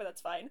attack, but that's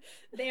fine.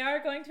 They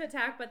are going to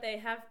attack, but they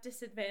have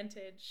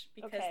disadvantage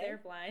because they're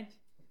blind.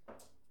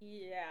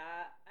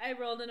 Yeah, I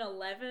rolled an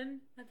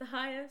 11 at the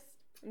highest.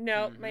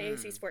 No, my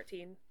AC is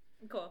 14.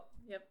 Cool,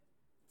 yep.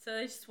 So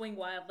they swing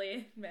wildly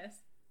and miss.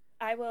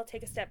 I will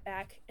take a step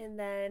back, and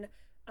then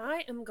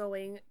I am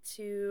going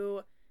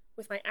to,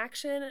 with my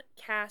action,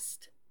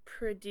 cast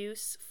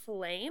Produce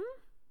Flame.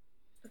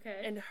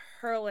 Okay. And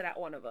hurl it at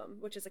one of them,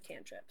 which is a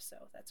cantrip, so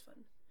that's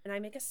fun. And I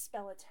make a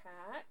spell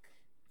attack.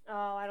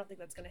 Oh, I don't think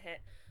that's gonna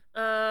hit.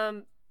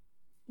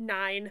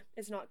 9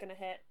 is not gonna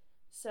hit.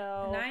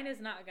 So 9 is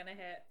not gonna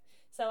hit.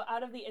 So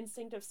out of the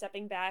instinct of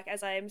stepping back,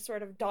 as I am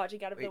sort of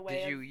dodging out of the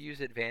way. Did you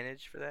use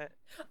advantage for that?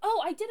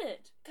 Oh, I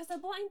didn't, because they're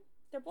blind.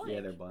 They're blind.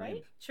 Yeah, they're blind.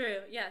 Right? True.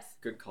 Yes.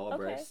 Good call,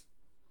 Bryce.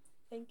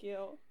 Thank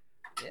you.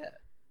 Yeah.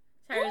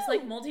 Sorry, I was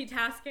like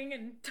multitasking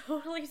and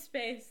totally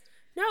spaced.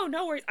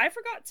 No worries. I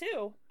forgot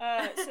too.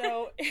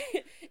 So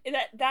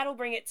that'll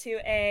bring it to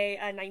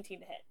a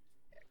 19 to hit.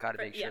 Gotta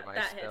make sure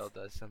my spell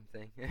does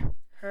something.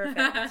 Perfect.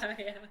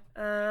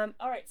 Yeah.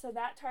 All right. So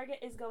that target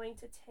is going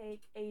to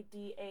take a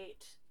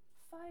D8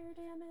 fire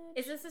damage.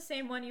 Is this the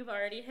same one you've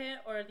already hit,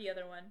 or the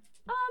other one?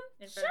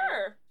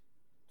 Sure.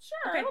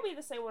 Okay. It'll be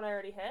the same one I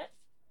already hit.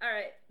 All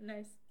right.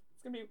 Nice.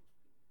 It's gonna be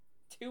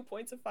 2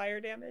 points of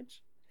fire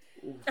damage.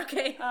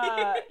 Okay.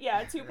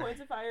 2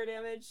 points of fire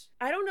damage.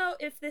 I don't know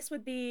if this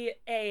would be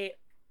a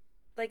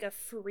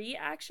free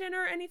action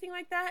or anything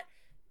like that.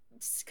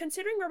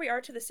 Considering where we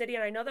are to the city,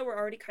 and I know that we're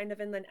already kind of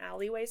in an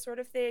alleyway sort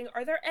of thing,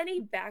 are there any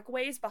back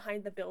ways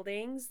behind the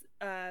buildings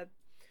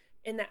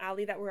in the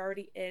alley that we're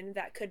already in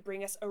that could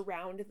bring us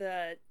around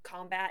the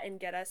combat and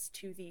get us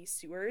to the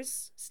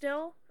sewers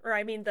still? Or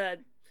I mean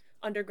the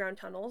underground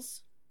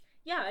tunnels?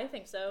 Yeah, I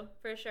think so,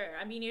 for sure.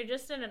 I mean, you're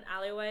just in an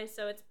alleyway,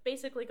 so it's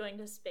basically going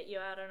to spit you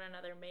out on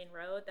another main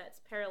road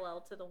that's parallel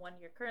to the one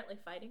you're currently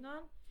fighting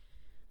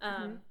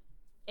on.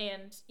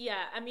 And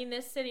yeah, I mean,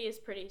 this city is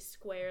pretty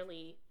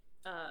squarely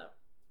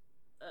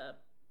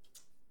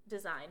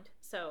designed,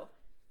 so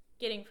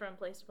getting from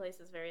place to place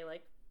is very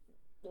like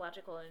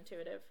logical and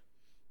intuitive,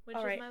 which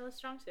is my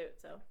strong suit.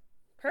 So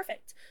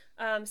perfect.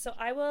 So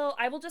I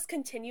will just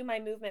continue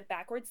my movement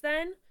backwards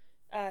then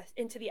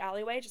into the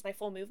alleyway, just my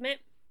full movement.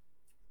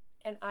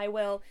 And I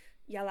will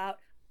yell out,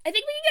 I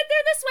think we can get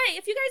there this way.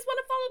 If you guys want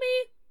to follow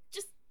me,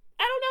 just,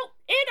 I don't know.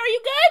 Id, are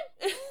you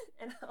good?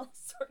 And I'll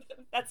sort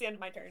of, that's the end of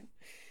my turn.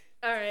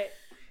 All right.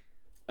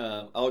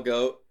 I'll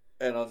go,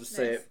 and I'll just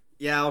say,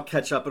 yeah, I'll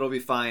catch up. It'll be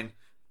fine.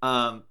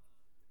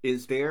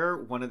 Is there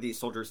one of these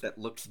soldiers that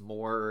looks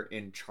more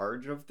in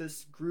charge of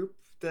this group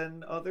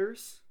than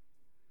others?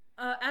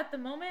 At the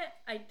moment,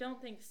 I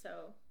don't think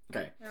so.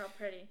 Okay. They're all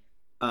pretty.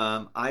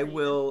 I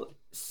will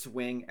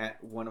swing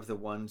at one of the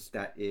ones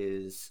that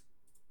is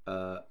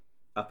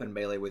up in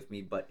melee with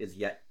me, but is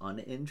yet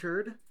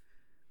uninjured.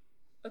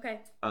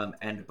 Okay.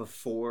 And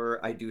before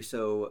I do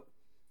so,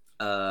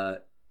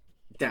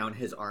 down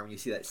his arm, you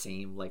see that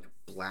same like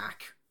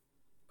black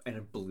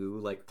and blue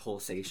like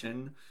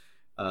pulsation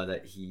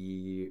that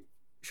he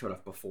showed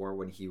off before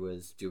when he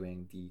was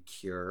doing the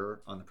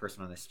cure on the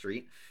person on the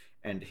street,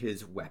 and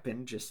his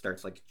weapon just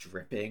starts like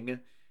dripping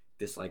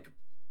this like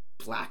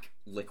black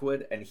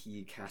liquid, and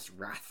he casts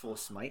Wrathful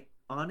Smite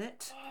on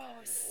it. Oh,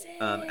 sick.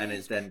 And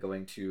is then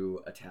going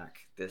to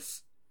attack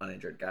this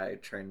uninjured guy,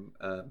 try and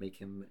make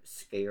him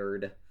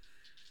scared.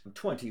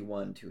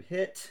 21 to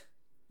hit.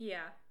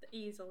 Yeah,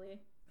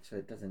 easily. So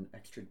it does an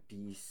extra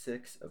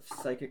d6 of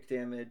psychic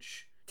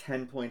damage,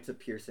 10 points of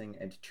piercing,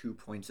 and 2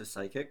 points of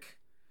psychic.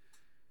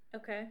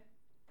 Okay.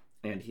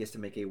 And he has to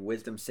make a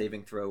wisdom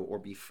saving throw or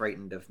be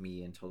frightened of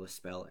me until the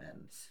spell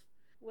ends.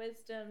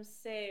 Wisdom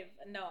save.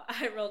 No,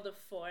 I rolled a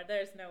 4.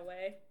 There's no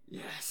way.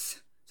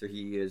 Yes. So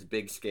he is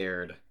big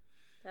scared.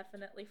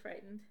 Definitely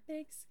frightened.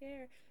 Big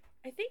scare.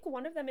 I think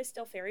one of them is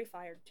still fairy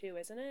fired too,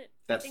 isn't it?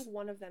 That's- I think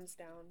one of them's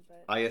down,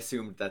 but I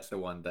assumed that's the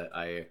one that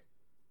I...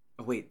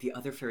 Oh, wait, the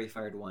other fairy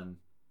fired one.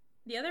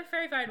 The other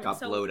fairy fired Got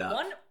blowed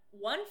up.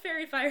 One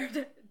fairy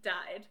fired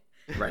died.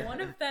 Right. One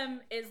of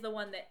them is the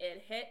one that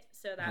it hit,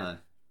 so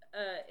that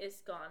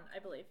is gone, I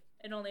believe.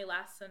 It only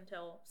lasts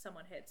until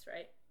someone hits,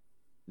 right?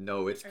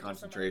 No, it's Or until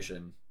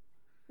concentration.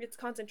 it's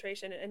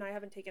concentration, and I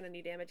haven't taken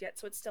any damage yet,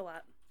 so it's still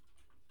up.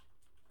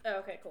 Oh,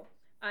 okay, cool.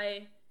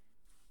 I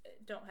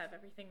don't have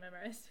everything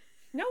memorized.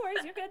 No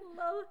worries, you're good.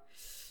 Lol.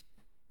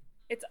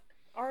 It's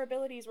our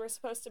abilities. We're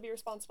supposed to be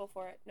responsible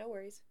for it. No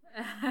worries.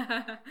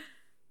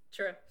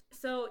 True.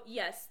 So,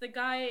 yes, the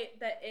guy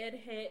that it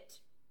hit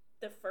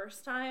the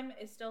first time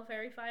is still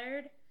fairy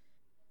fired,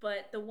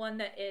 but the one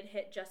that it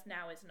hit just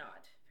now is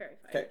not fairy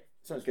fired. Okay,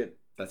 sounds good.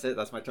 That's it.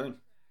 That's my turn.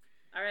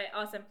 All right,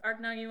 awesome.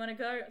 Argnog, you want to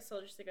go or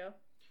soldiers to go?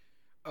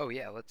 Oh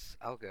yeah,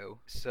 I'll go.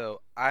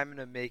 So I'm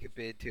gonna make a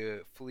bid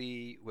to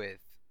flee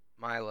with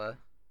Mila.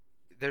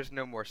 There's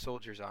no more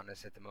soldiers on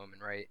us at the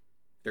moment, right?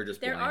 They're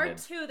just There blinded.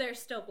 are 2, they're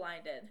still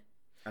blinded.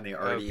 And they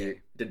already...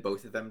 Okay. Did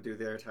both of them do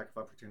their attack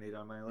of opportunity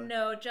on Mila?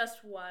 No,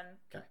 just one.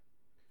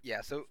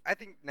 Yeah, so I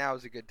think now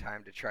is a good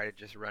time to try to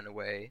just run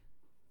away.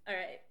 All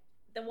right.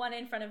 The one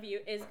in front of you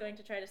is going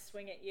to try to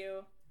swing at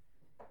you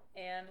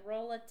and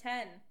roll a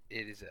 10.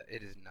 It is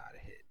not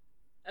a hit.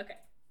 Okay.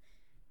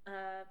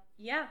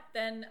 Yeah,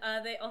 then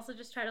they also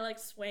just try to like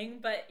swing,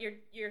 but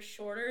you're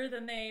shorter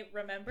than they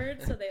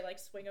remembered, so they like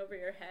swing over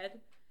your head.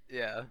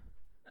 Yeah.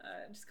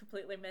 Just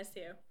completely miss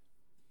you.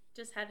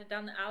 Just headed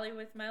down the alley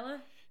with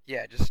Mila.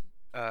 Yeah, just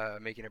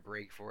making a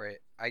break for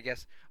it. I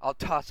guess I'll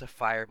toss a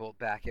firebolt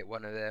back at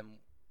one of them,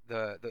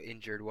 the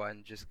injured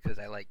one, just because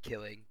I like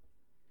killing.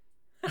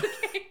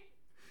 Okay.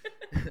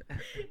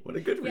 What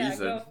a good Yeah,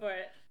 reason. go for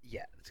it.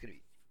 Yeah, it's gonna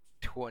be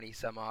 20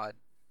 some odd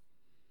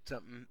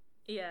something.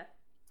 Yeah,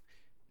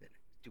 Then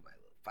do my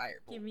little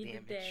firebolt give me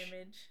damage. the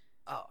damage.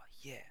 Oh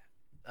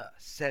yeah,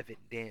 7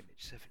 damage,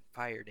 7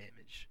 fire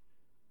damage.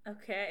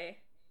 Okay.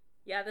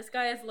 Yeah, this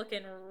guy is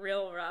looking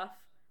real rough.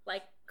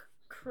 Like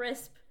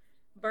crisp,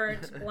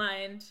 burnt,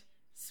 blind,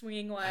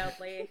 swinging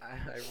wildly.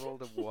 I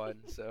rolled a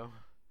 1, so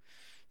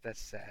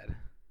that's sad.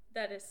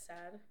 That is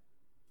sad.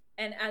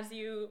 And as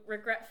you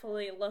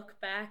regretfully look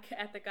back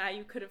at the guy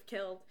you could have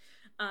killed,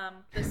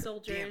 the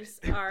soldiers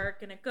are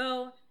gonna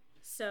go.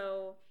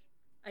 So,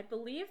 I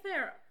believe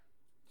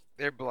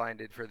They're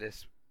blinded for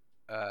this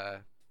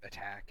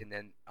attack, and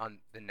then on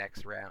the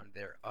next round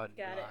they're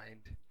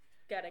unblind.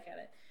 Got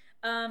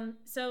it.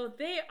 So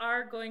they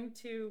are going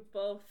to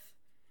both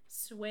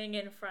swing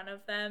in front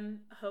of them,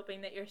 hoping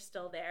that you're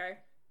still there.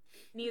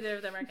 Neither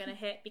of them are gonna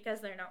hit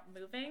because they're not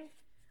moving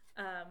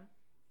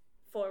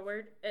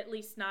forward, at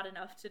least not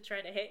enough to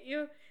try to hit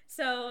you.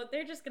 So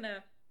they're just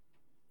gonna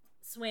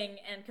swing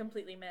and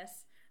completely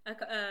miss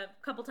a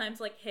couple times,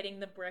 like hitting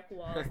the brick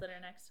walls that are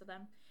next to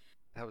them.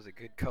 That was a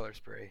good color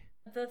spray.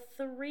 The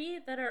 3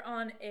 that are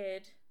on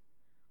id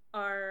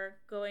are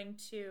going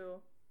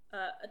to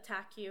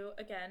attack you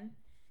again.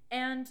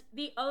 And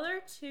the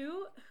other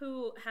 2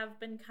 who have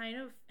been kind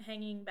of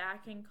hanging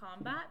back in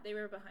combat, they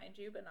were behind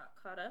you but not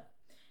caught up,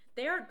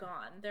 they are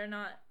gone. They're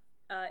not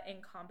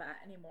in combat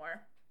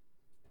anymore.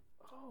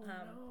 Oh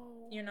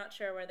no. You're not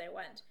sure where they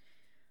went.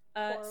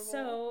 Horrible.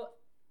 So,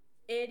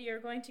 id, you're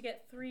going to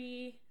get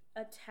 3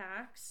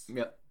 attacks.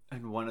 Yep.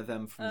 And one of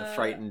them from the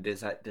frightened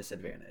is at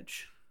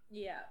disadvantage.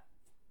 Yeah.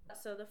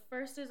 So the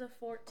first is a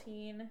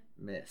 14.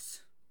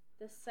 Miss.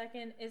 The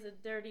second is a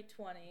dirty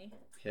 20.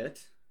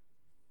 Hit.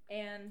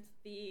 And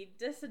the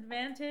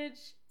disadvantage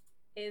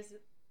is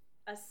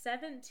a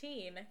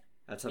 17.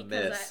 That's a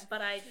because miss.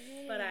 but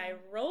I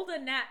rolled a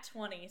nat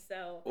 20,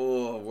 so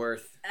Oh,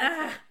 worth.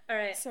 all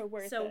right. So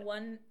worth So it.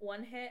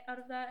 one hit out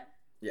of that.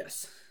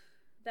 Yes.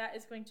 That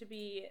is going to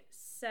be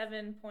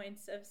 7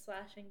 points of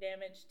slashing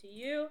damage to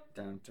you,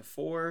 Down to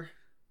 4.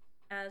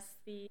 as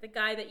the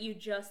guy that you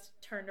just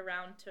turned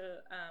around to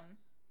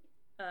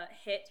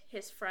hit,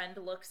 his friend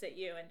looks at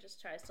you and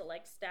just tries to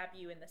like stab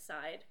you in the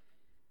side.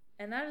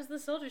 And that is the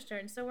soldier's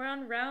turn. So we're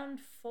on round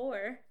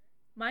 4.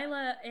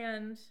 Mila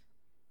and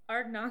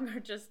Argnog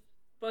are just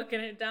booking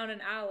it down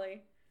an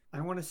alley.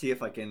 I want to see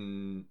if I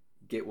can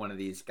get one of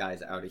these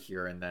guys out of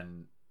here and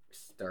then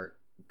start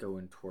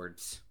going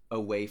towards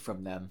away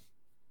from them.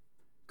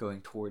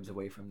 Going towards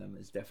away from them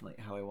is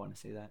definitely how I want to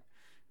say that.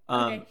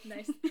 Um, Okay,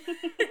 nice.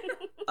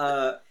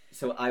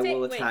 so I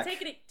will attack. Wait,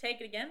 take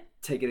it again.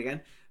 Take it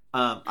again.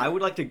 I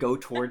would like to go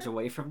towards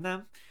away from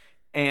them,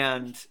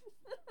 and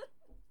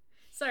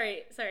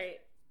Sorry.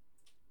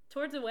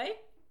 Towards away?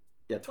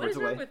 yeah, What towards is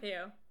away. wrong with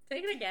you?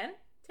 Take it again.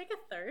 Take a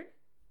third.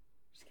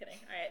 Just kidding.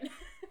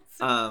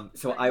 All right.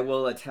 So I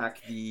will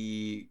attack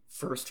the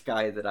first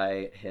guy that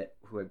I hit,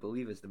 who I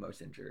believe is the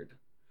most injured,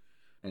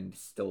 and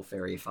still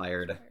fairy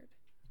fired.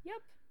 Yep.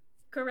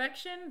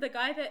 Correction: the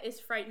guy that is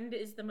frightened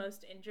is the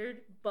most injured,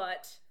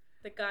 but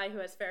the guy who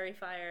has fairy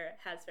fire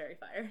has fairy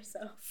fire. So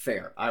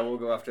Fair. I will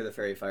go after the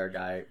fairy fire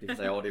guy because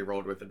I already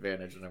rolled with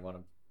advantage, and I want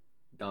to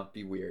not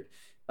be weird.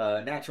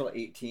 Natural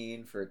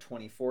 18 for a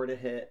 24 to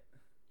hit.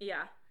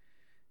 yeah.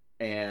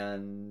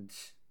 And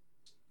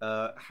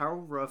how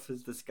rough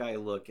is this guy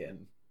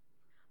looking?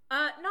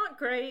 Not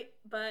great,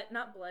 but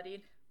not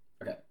bloodied.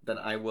 Okay, then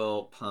I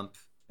will pump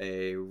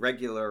a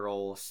regular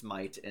old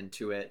smite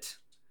into it.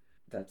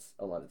 That's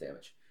a lot of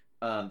damage.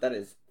 That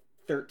is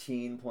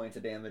 13 points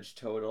of damage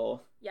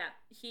total. Yeah,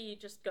 he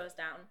just goes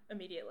down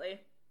immediately.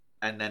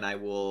 And then I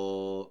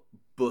will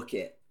book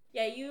it.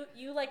 Yeah,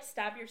 you like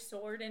stab your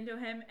sword into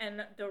him,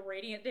 and the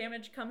radiant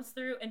damage comes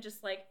through and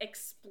just like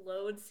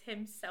explodes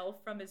himself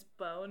from his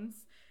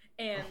bones.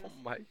 And Oh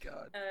my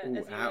god. Ooh,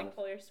 as you ow. like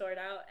pull your sword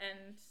out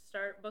and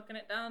start booking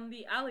it down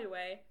the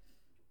alleyway.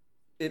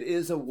 It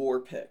is a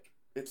war pick.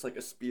 It's like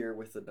a spear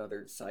with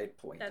another side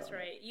point. That's on it.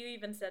 right. You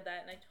even said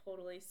that, and I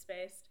totally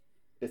spaced.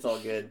 It's all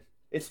good.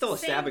 It's still a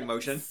stabbing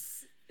motion.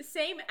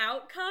 Same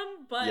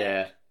outcome, but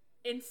Yeah.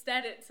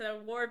 instead it's a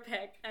war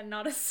pick and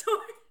not a sword.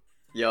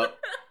 Yep.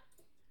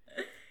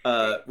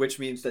 Which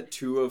means that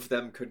 2 of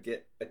them could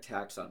get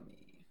attacks on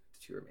me.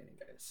 The 2 remaining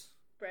guys.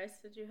 Bryce,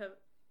 what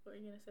were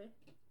you gonna say?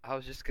 I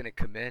was just gonna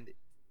commend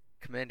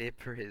him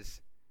for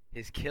his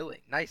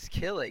killing. Nice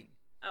killing.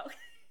 Oh.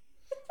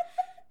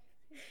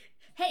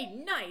 Hey,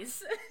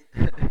 nice.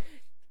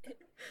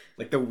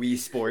 Like the Wii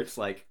Sports,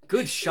 like,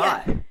 good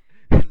shot.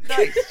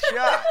 Nice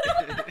shot.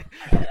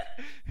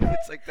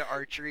 It's like the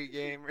archery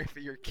game if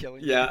you're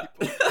killing Yeah.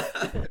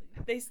 people.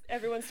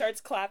 Everyone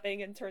starts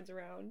clapping and turns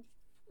around.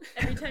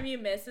 Every time you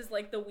miss is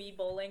like the Wii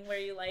bowling where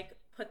you like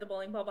put the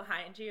bowling ball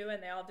behind you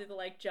and they all do the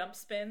like jump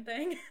spin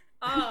thing.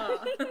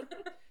 Ah.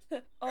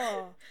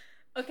 Oh.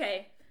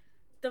 Okay.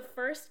 The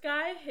first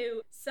guy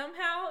who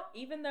somehow,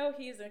 even though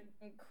he's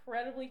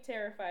incredibly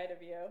terrified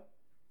of you,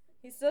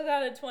 he still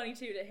got a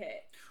 22 to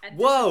hit at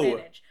Whoa!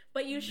 disadvantage.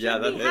 But you should Yeah,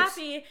 that be hits.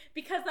 happy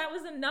because that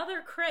was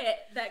another crit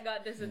that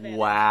got disadvantage.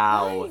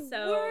 Wow. My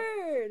So-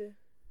 word.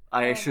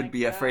 I Oh should my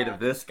be afraid God. of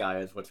this guy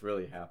is what's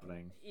really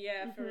happening.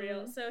 Yeah, for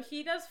real. So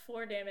he does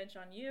 4 damage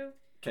on you.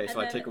 Okay, so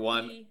And I then take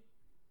 1. The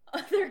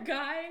other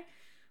guy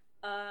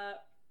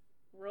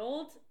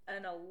rolled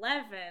an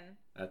 11.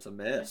 That's a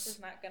This is miss.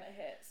 not gonna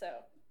hit.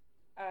 So,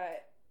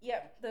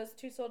 yep, those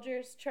 2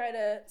 soldiers try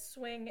to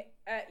swing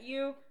at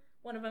you.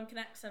 One of them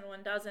connects and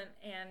one doesn't,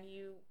 and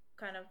you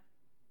kind of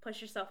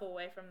push yourself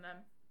away from them.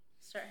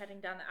 Start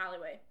heading down the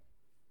alleyway.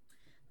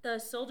 The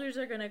soldiers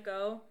are gonna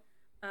go.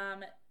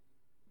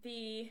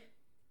 The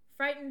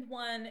frightened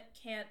one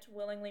can't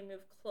willingly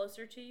move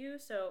closer to you,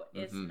 so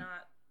is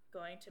not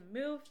going to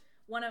move.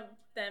 One of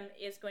them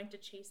is going to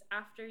chase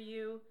after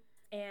you,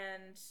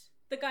 and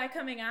the guy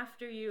coming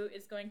after you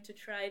is going to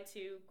try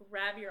to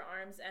grab your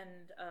arms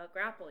and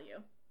grapple you.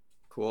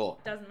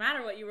 Cool. Doesn't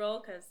matter what you roll,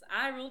 because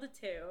I rolled a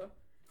 2.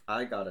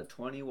 I got a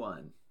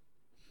 21.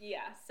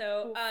 Yeah,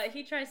 so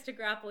he tries to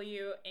grapple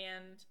you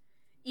and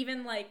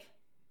even like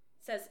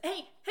says,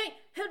 hey,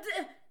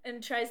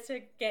 and tries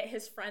to get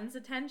his friend's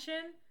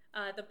attention,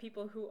 the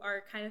people who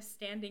are kind of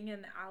standing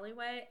in the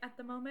alleyway at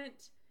the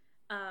moment.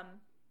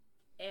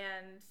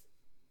 And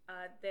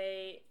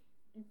they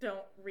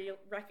don't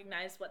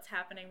recognize what's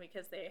happening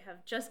because they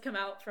have just come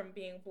out from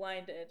being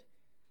blinded.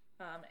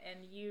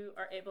 And you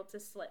are able to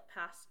slip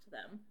past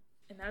them.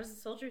 And that was the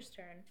soldier's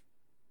turn.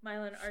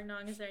 Mylan,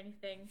 Argnong, is there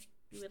anything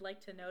you would like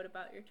to note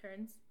about your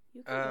turns?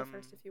 You can go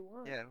first if you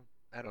want. Yeah,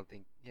 I don't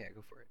think. Yeah,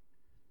 go for it.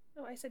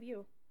 No, I said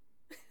you.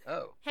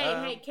 Oh.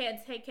 Hey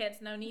kids,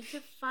 no need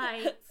to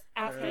fight.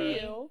 After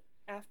Okay. you.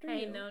 After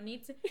Hey, you. no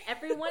need to.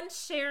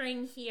 Everyone's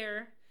sharing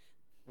here.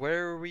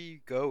 Where are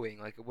we going?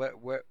 Like,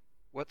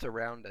 what's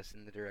around us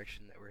in the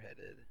direction that we're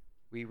headed?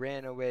 We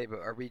ran away, but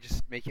are we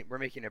just we're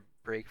making a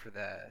break for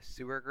the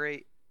sewer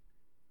grate?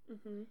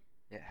 Mm-hmm.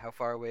 Yeah, how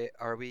far away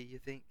are we, you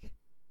think?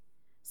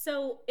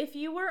 So, if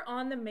you were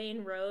on the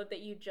main road that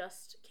you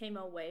just came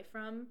away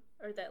from,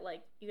 or that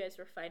like you guys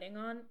were fighting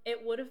on,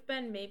 it would have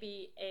been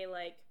maybe a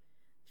like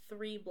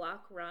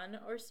 3-block run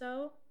or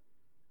so,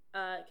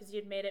 because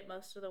you'd made it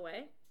most of the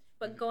way.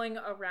 But going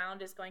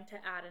around is going to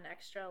add an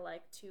extra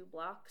like 2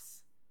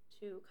 blocks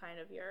to kind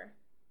of your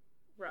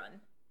run.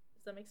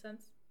 Does that make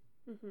sense?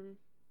 Mm-hmm.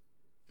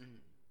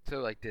 So,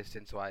 like,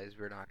 distance-wise,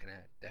 we're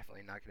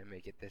definitely not gonna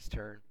make it this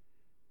turn.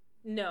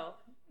 No.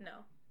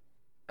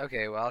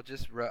 Okay, well, I'll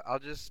just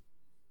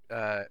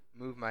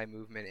move my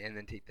movement and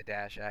then take the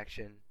dash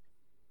action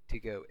to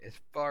go as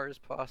far as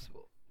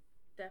possible.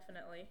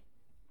 Definitely.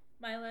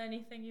 Myla,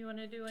 anything you want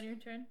to do on your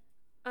turn?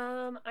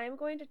 I'm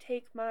going to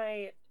take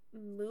my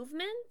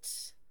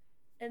movement,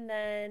 and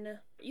then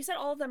you said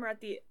all of them are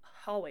at the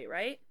hallway,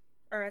 right?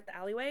 Or at the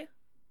alleyway?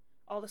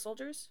 All the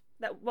soldiers?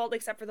 Well,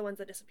 except for the ones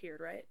that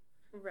disappeared, right?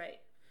 Right.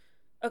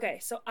 Okay,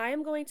 so I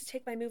am going to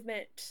take my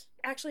movement.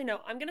 Actually, no,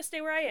 I'm going to stay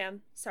where I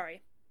am.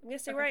 Sorry. I'm going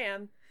to stay where I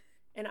am.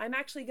 And I'm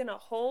actually going to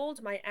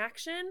hold my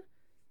action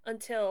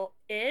until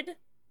Id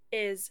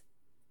is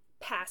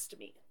past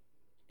me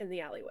in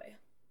the alleyway.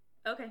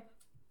 Okay.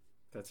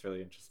 That's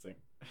really interesting.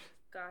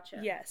 Gotcha.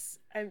 Yes.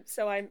 I'm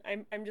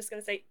just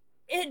going to say,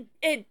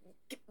 Id,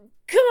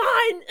 come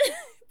on!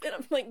 And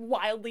I'm like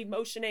wildly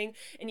motioning,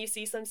 and you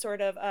see some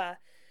sort of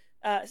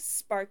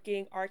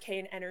sparking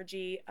arcane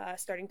energy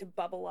starting to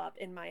bubble up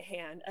in my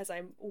hand as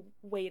I'm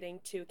waiting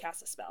to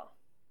cast a spell.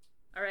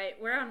 All right,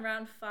 we're on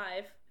round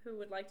 5. Who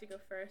would like to go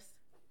first?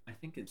 I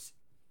think it's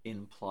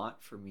in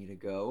plot for me to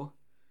go.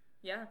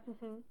 Yeah.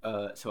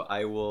 So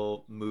I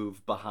will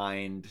move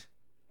behind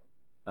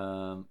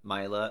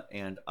Mila,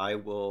 and I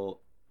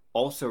will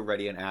also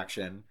ready an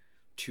action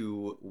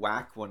to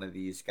whack one of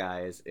these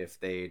guys if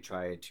they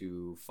try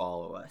to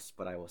follow us,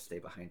 but I will stay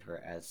behind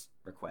her as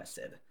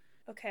requested.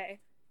 Okay,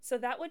 so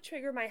that would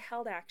trigger my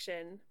held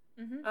action.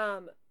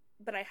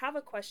 But I have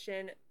a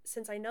question.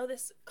 Since I know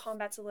this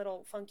combat's a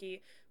little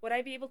funky, would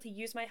I be able to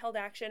use my held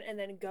action and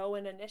then go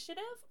in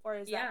initiative, or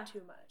is that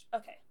too much?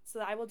 Okay, so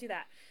I will do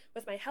that.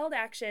 With my held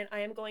action, I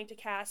am going to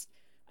cast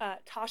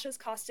Tasha's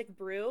Caustic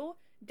Brew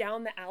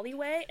down the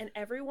alleyway, and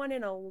everyone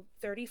in a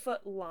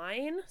 30-foot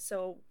line,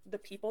 so the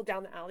people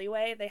down the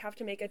alleyway, they have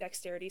to make a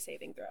dexterity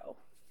saving throw.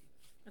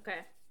 Okay,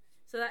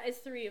 so that is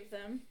 3 of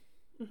them.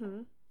 Mm-hmm.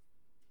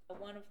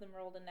 One of them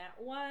rolled a nat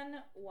 1,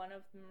 one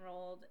of them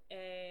rolled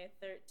a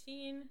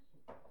 13,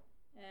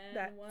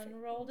 and one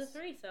rolled a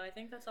 3, so I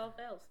think that's all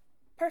fails.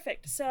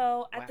 Perfect.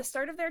 So at the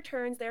start of their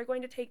turns, they're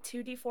going to take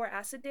 2d4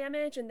 acid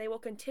damage, and they will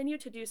continue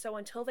to do so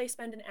until they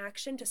spend an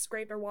action to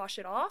scrape or wash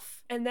it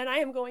off. And then I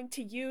am going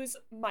to use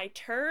my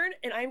turn,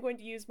 and I'm going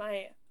to use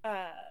my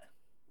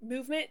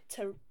movement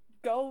to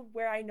go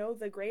where I know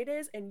the grate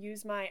is and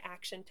use my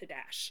action to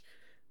dash.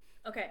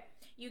 Okay.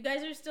 You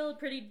guys are still a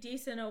pretty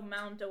decent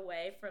amount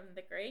away from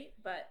the grate,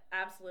 but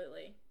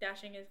absolutely.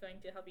 Dashing is going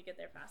to help you get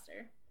there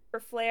faster. For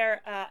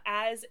Flair,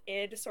 as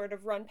Id sort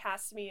of run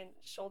past me and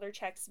shoulder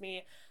checks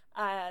me,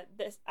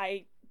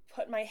 I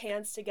put my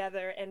hands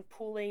together and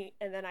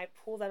then I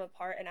pull them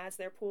apart, and as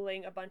they're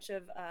pulling, a bunch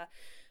of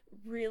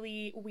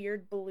really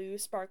weird blue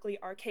sparkly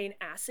arcane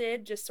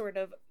acid just sort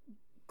of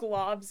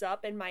globs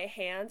up in my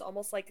hands,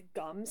 almost like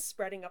gums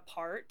spreading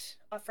apart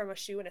from a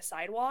shoe in a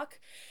sidewalk.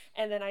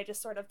 And then I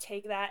just sort of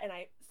take that and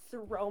I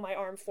throw my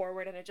arm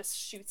forward, and it just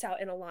shoots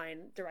out in a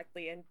line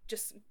directly and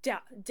just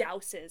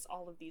douses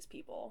all of these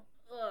people.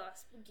 Ugh,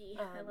 spooky.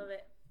 I love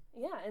it.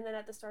 Yeah, and then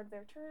at the start of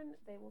their turn,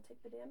 they will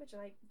take the damage.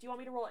 And do you want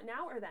me to roll it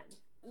now or then?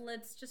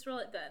 Let's just roll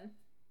it then.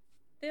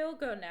 They'll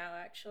go now,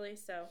 actually,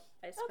 so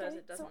I suppose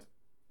it doesn't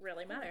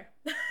really matter.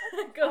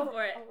 Go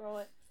for it. I'll roll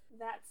it.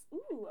 That's,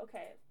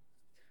 okay.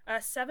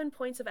 7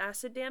 points of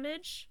acid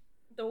damage.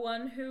 The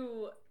one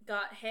who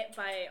got hit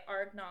by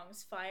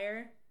Argnong's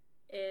fire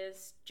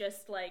is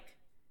just like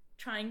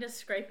trying to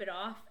scrape it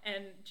off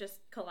and just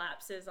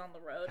collapses on the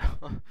road.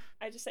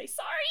 I just say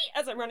sorry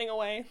as I'm running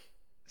away.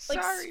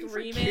 Like Sorry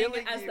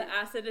screaming as the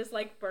acid is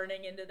like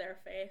burning into their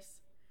face.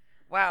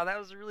 Wow, that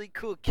was a really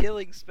cool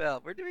killing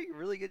spell. We're doing a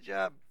really good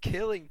job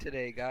killing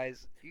today,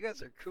 guys. You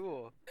guys are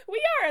cool.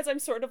 We are, as I'm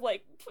sort of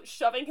like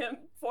shoving him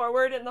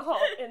forward in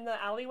the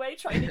alleyway,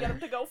 trying to get him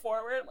to go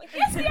forward. I'm like,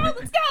 yes, we are,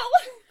 let's go!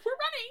 We're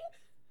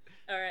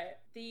running! Alright,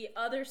 the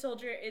other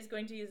soldier is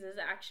going to use his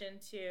action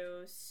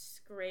to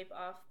scrape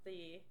off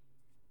the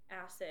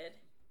acid.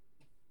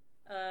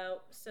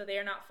 So they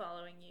are not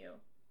following you,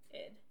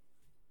 Id.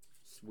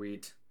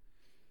 Sweet.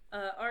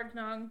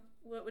 Argnong,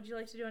 what would you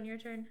like to do on your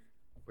turn?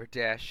 We're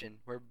dashing.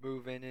 We're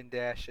moving and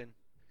dashing.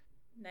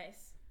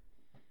 Nice.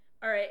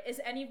 Alright,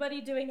 is anybody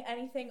doing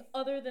anything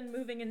other than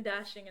moving and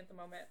dashing at the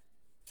moment?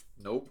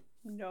 Nope.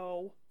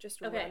 No,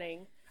 just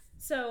running.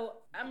 So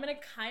I'm gonna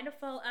kind of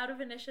fall out of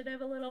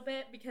initiative a little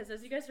bit, because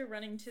as you guys are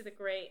running to the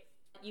grate,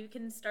 you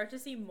can start to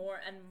see more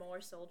and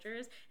more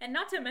soldiers. And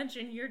not to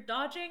mention, you're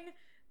dodging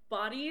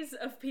bodies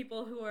of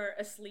people who are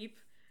asleep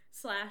 /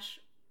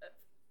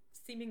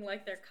 seeming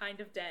like they're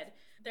kind of dead.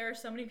 There are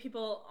so many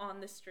people on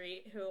the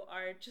street who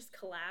are just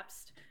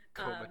collapsed.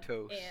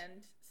 Comatose.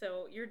 And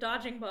so you're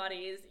dodging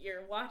bodies,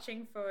 you're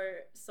watching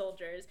for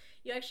soldiers.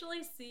 You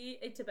actually see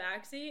a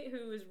tabaxi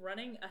who is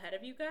running ahead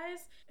of you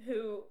guys,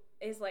 who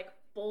is like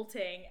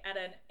bolting at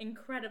an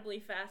incredibly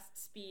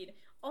fast speed,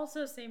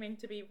 also seeming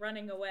to be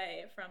running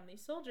away from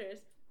these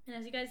soldiers. And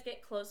as you guys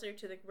get closer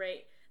to the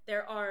grate,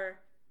 there are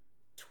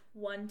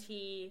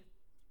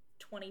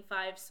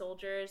 25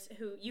 soldiers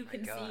who you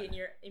can see in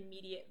your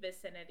immediate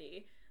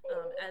vicinity,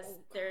 as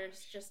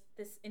there's just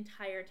this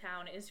entire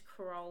town is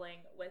crawling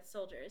with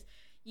soldiers.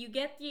 You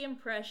get the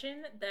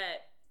impression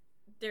that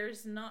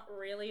there's not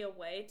really a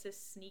way to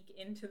sneak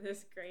into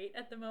this grate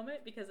at the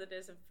moment, because it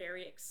is a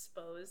very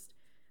exposed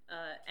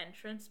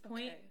entrance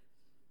point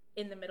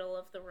in the middle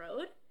of the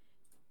road.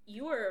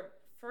 You are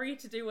free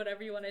to do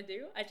whatever you want to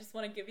do. I just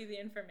want to give you the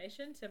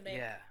information to make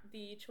Yeah.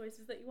 the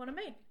choices that you want to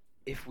make.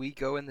 If we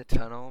go in the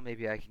tunnel,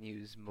 maybe I can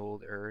use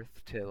mold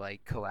earth to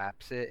like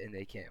collapse it and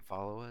they can't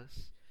follow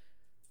us.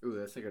 Ooh,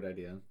 that's a good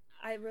idea.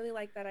 I really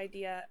like that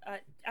idea.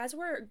 As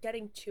we're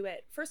getting to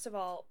it, first of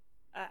all,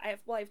 I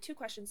have 2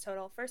 questions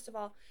total. First of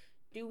all,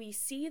 do we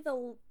see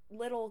the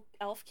little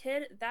elf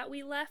kid that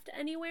we left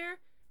anywhere?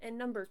 And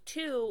number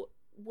 2,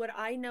 would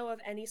I know of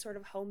any sort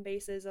of home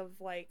bases of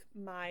like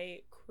my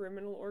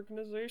criminal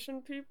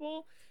organization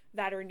people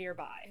that are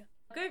nearby?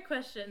 Good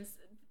questions.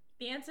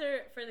 The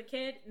answer for the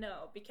kid,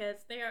 no, because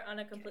they are on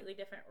a completely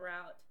different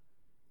route.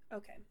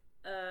 Okay.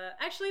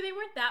 Actually, they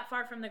weren't that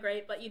far from the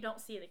grate, but you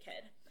don't see the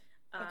kid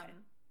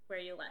where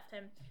you left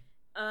him.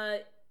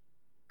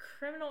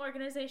 Criminal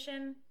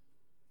organization,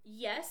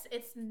 yes,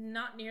 it's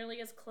not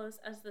nearly as close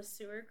as the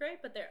sewer grate,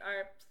 but there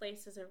are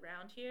places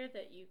around here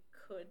that you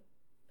could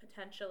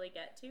potentially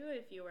get to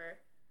if you were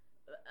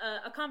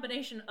a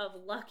combination of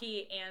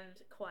lucky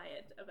and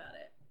quiet about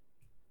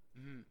it.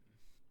 Mm.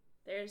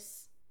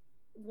 There's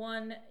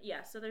one,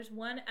 so there's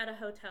one at a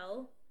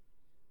hotel,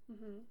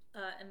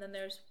 and then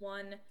there's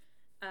one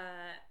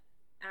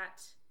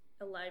at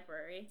a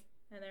library,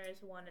 and there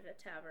is one at a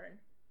tavern.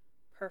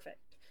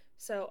 Perfect.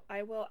 So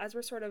I will, as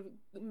we're sort of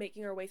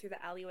making our way through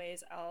the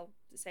alleyways, I'll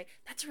say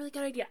that's a really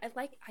good idea.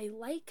 I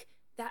like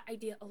that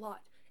idea a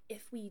lot.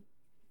 If we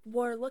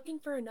were looking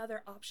for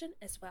another option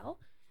as well,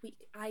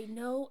 I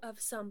know of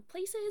some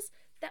places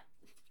that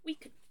we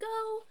could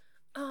go.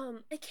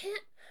 I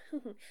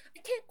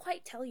can't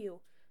quite tell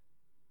you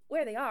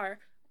where they are,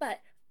 but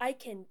I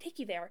can take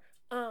you there.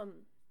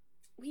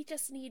 We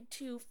just need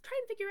to try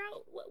and figure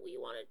out what we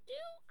want to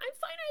do. I'm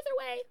fine either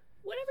way.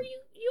 Whatever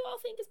you all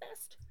think is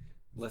best.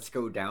 Let's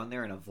go down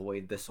there and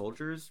avoid the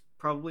soldiers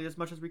probably as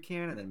much as we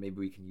can, and then maybe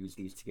we can use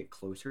these to get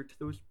closer to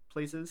those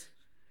places.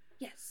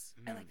 Yes,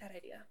 I like that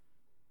idea.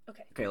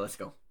 Okay. Okay, let's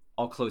go.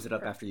 I'll close it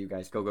up after you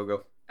guys. Go, go,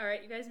 go. All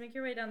right, you guys make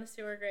your way down the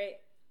sewer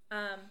grate,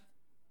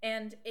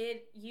 and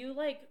you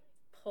like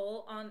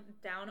pull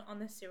down on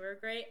the sewer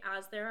grate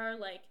as there are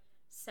like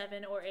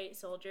 7 or 8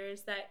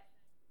 soldiers that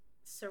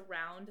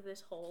surround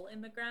this hole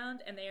in the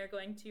ground, and they are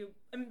going to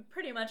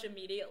pretty much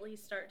immediately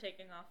start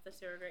taking off the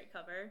sewer grate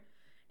cover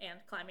and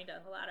climbing down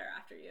the ladder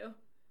after you.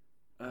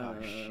 Oh,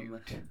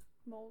 shoot.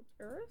 Mold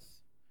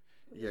earth?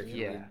 Yeah, can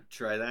we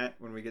try that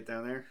when we get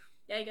down there?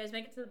 Yeah, you guys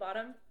make it to the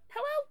bottom.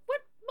 Hello? What?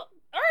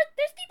 Earth?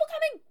 There's people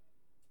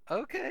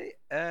coming!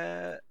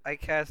 Okay, I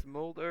cast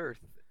mold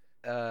earth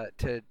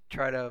to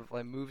try to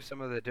like move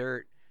some of the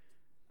dirt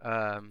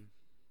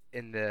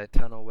in the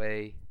tunnel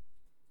way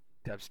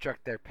to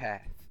obstruct their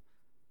path.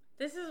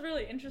 This is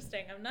really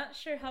interesting. I'm not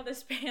sure how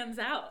this pans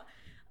out.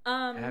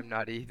 I'm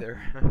not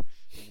either. I'm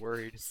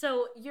worried.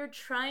 So you're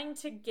trying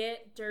to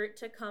get dirt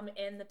to come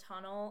in the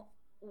tunnel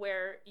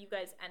where you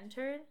guys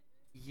entered?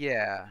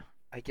 Yeah,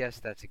 I guess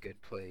that's a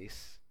good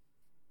place.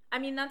 I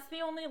mean, that's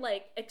the only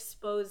like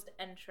exposed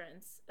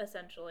entrance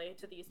essentially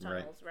to these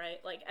tunnels, right?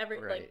 Like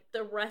like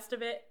the rest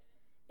of it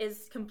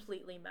is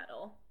completely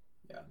metal.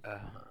 Yeah.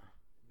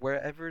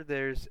 Wherever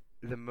there's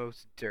the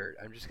most dirt,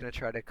 I'm just gonna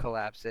try to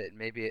collapse it, and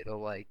maybe it'll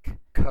like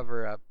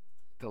cover up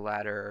the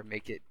ladder or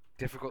make it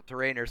difficult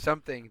terrain or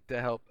something to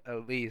help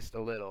at least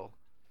a little.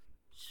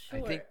 Sure.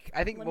 I think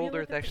Let me mold look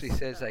earth at the actually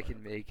says I spell.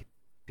 can make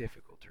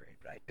difficult terrain,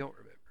 but I don't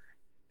remember.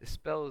 The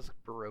spell is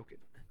broken.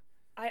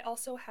 I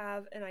also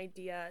have an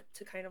idea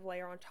to kind of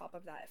layer on top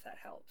of that if that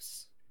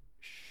helps.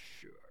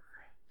 Sure.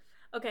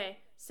 Okay,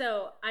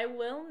 so I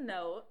will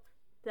note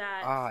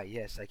that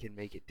Yes, I can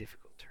make it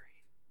difficult terrain.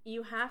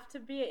 you have to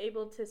be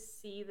able to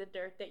see the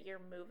dirt that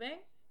you're moving.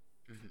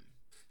 Mm-hmm.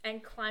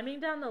 And climbing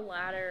down the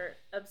ladder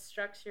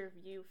obstructs your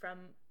view from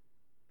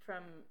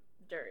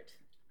dirt.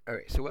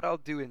 Alright, so what I'll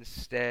do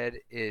instead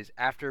is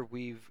after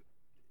we've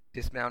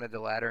dismounted the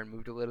ladder and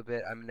moved a little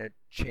bit, I'm going to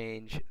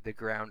change the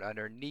ground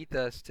underneath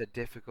us to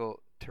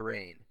difficult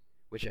terrain,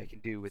 which I can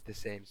do with the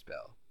same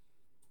spell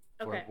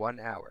for Okay. 1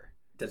 hour.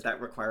 Does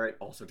that require it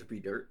also to be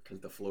dirt?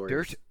 Because the floor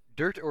is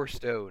Dirt or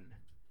stone?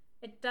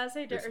 It does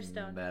say dirt or just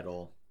stone.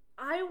 metal.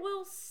 I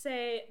will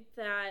say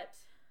that.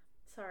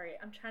 Sorry,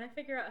 I'm trying to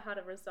figure out how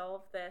to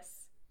resolve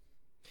this.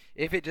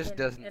 If it just In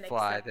doesn't an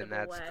fly, then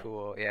acceptable that's way.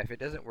 cool. Yeah, if it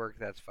doesn't work,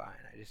 that's fine.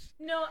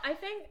 No, I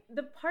think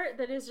the part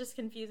that is just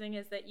confusing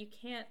is that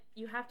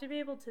you have to be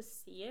able to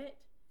see it,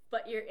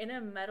 but you're in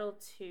a metal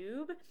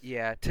tube.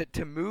 Yeah,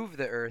 to move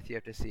the earth, you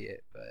have to see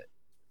it, but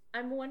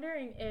I'm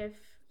wondering if,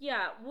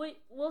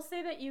 we'll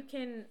say that you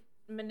can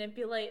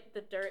manipulate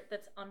the dirt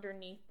that's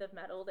underneath the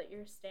metal that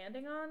you're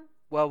standing on.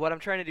 well, what I'm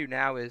trying to do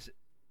now is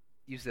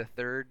use the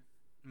third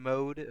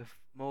mode of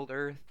mold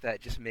earth that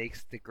just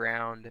makes the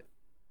ground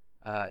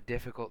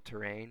difficult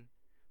terrain.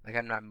 Like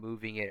I'm not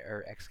moving it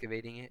or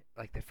excavating it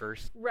like the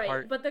first Right,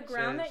 part but the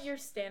ground says. that you're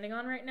standing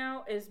on right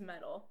now is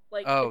metal.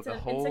 Like The whole it's a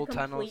complete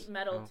tunnel's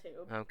metal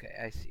tube. Okay,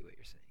 I see what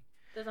you're saying.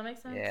 Does that make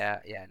sense?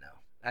 Yeah, no.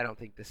 I don't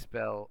think the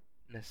spell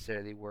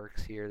necessarily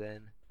works here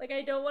then. Like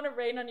I don't want to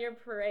rain on your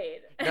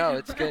parade. No,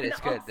 it's good. And It's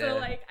good. Also,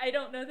 like I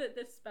don't know that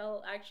this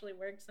spell actually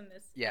works in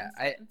this. Yeah,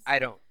 instance. I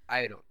don't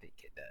think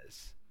it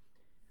does.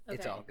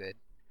 It's all good.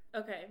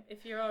 Okay,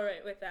 if you're all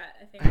right with that,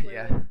 I think we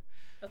Yeah. will.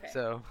 Okay.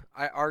 So,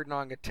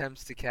 Arnong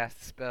attempts to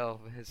cast a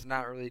spell, but it's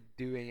not really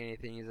doing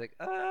anything. He's like,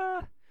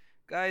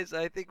 guys,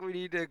 I think we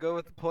need to go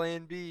with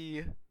plan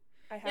B.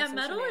 I have Yeah, some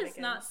metal is shenanigans.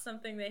 not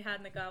something they had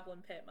in the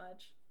Goblin Pit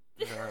much.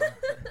 No.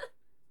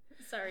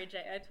 Sorry,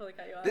 Jay, I totally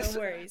cut you off. This,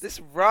 No worries. this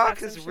rock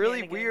some is really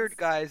shenanigans. weird,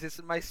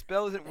 guys. My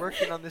spell isn't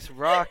working on this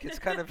rock. It's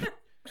kind of...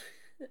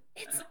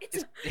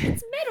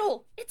 It's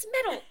metal. It's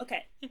metal.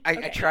 Okay. I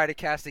Okay. try to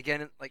cast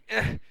again, and like,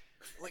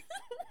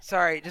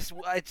 sorry, it's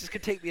just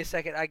gonna take me a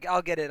second.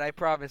 I'll get it. I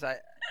promise.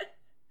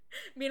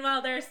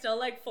 Meanwhile, there are still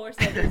like 4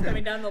 soldiers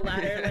coming down the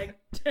ladder, like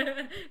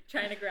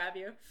trying to grab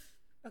you.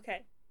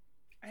 Okay.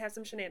 I have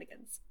some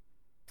shenanigans.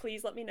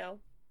 Please let me know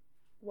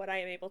what I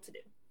am able to do.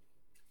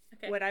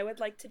 Okay. What I would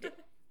like to do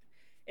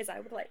is I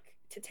would like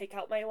to take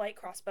out my light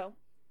crossbow,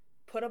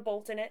 put a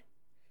bolt in it.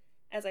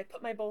 As I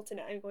put my bolt in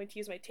it, I'm going to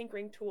use my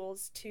tinkering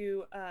tools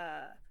to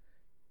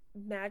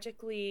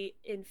magically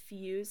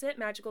infuse it,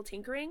 magical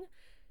tinkering.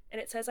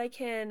 And it says I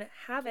can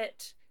have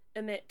it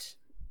emit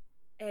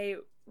a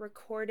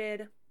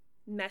recorded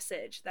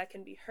message that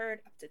can be heard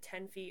up to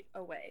 10 feet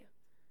away.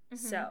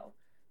 Mm-hmm. So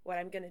what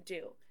I'm going to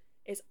do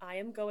is I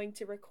am going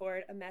to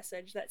record a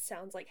message that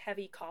sounds like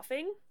heavy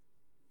coughing.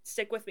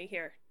 Stick with me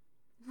here.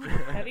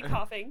 Heavy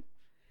coughing.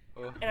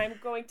 Oh. And I'm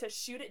going to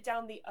shoot it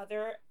down the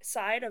other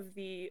side of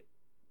the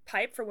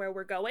pipe from where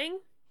we're going.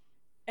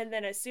 And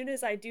then as soon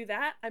as I do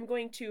that, I'm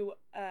going to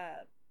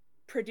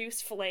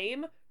produce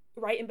flame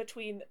right in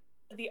between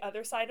the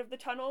other side of the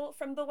tunnel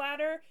from the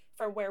ladder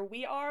from where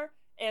we are.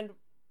 And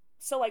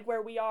so like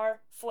where we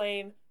are,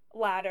 flame,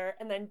 ladder,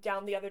 and then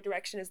down the other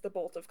direction is the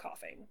bolt of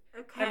coughing.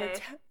 Okay.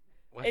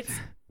 What?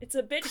 It's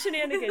a bit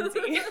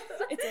shenanigansy.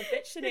 It's a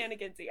bit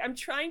shenanigansy. I'm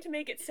trying to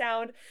make it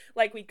sound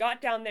like we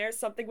got down there,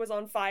 something was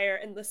on fire,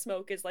 and the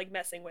smoke is like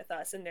messing with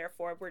us, and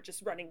therefore we're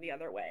just running the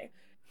other way.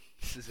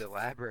 This is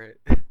elaborate.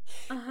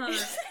 Uh-huh.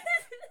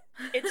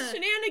 It's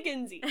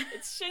shenanigansy.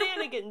 It's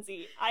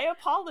shenanigansy. I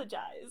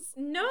apologize.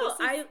 No,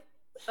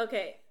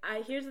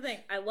 here's the thing.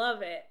 I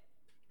love it.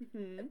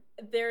 Mm-hmm.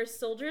 Their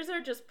soldiers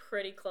are just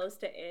pretty close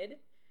to id.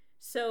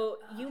 So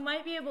you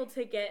might be able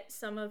to get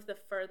some of the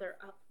further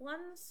up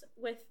ones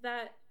with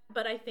that,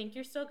 but I think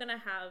you're still gonna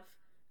have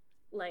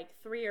like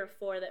 3 or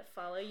 4 that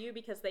follow you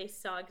because they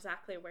saw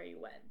exactly where you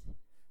went.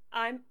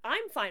 I'm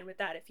fine with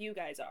that if you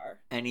guys are.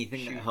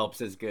 Anything Shoot. that helps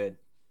is good.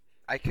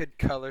 I could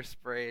color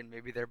spray and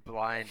maybe they're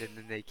blind and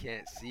then they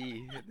can't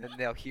see and then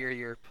they'll hear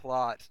your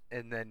plot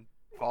and then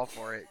fall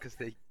for it because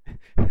they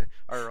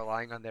are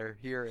relying on their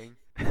hearing.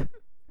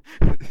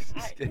 This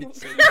is getting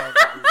so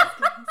complicated.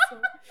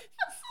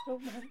 So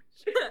much.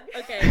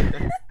 Okay.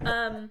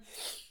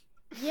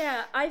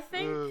 Yeah, I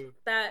think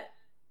that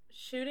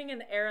shooting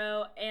an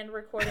arrow and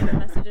recording a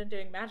message and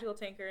doing magical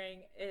tinkering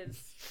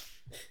is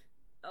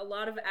a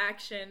lot of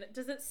action.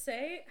 Does it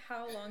say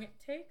how long it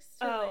takes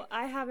to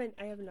I have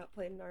not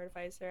played an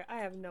Artificer. I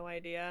have no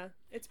idea.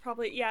 It's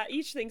probably, yeah,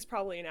 each thing's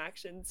probably an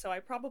action, so I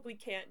probably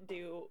can't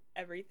do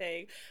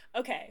everything.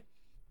 Okay.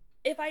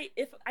 If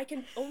I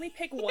can only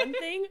pick one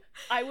thing,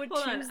 I would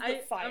choose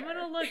the fire. I'm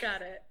gonna look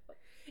at it.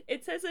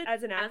 It says it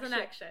as an action. As an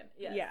action,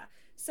 yes. Yeah.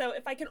 So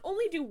if I can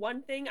only do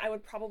one thing, I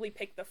would probably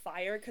pick the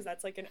fire because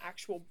that's like an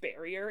actual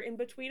barrier in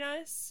between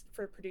us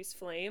for produce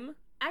flame.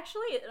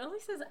 Actually, it only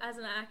says as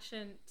an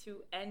action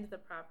to end the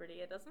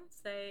property. It doesn't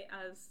say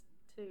as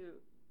to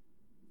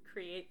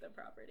create the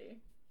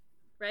property.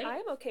 Right?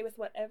 I'm okay with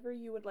whatever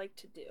you would like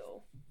to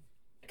do.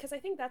 Because I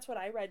think that's what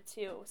I read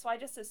too. So I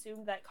just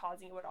assumed that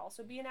causing it would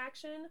also be an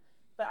action,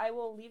 but I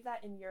will leave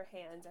that in your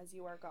hands as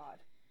you are God.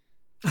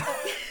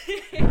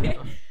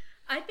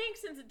 I think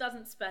since it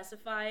doesn't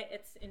specify,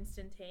 it's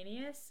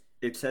instantaneous.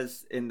 It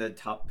says in the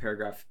top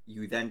paragraph,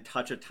 you then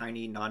touch a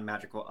tiny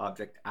non-magical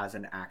object as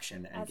an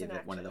action and As give an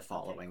it one of the action.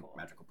 following Okay, cool.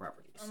 magical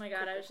properties. Oh my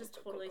god, I was Cool, just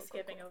cool, totally cool, cool,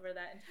 skipping cool. over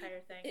that entire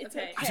thing. It's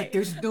Okay. I was like,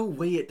 there's no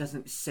way it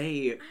doesn't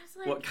say I was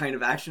like, what kind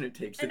of action it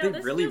takes. I Did know, they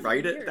this really feels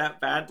write weird. it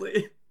that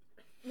badly?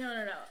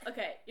 No.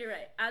 Okay, you're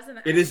right. As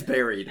an It is action.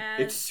 buried.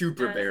 It's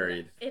super as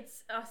buried.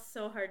 It's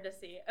so hard to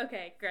see.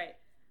 Okay, great.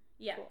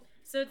 Yeah. Cool.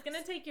 So it's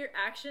gonna take your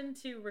action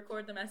to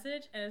record the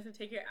message, and it's gonna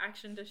take your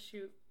action to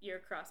shoot your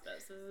crossbow.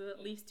 So this is at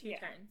least 2 Yeah.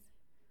 turns.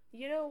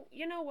 You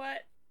know what?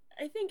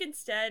 I think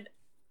instead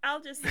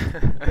I'll just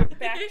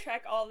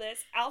backtrack all this.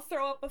 I'll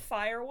throw up a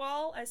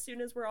firewall as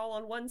soon as we're all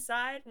on one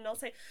side, and I'll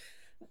say,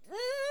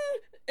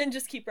 and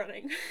just keep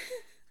running.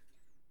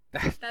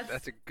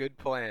 That's a good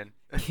plan.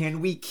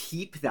 Can we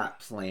keep that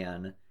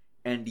plan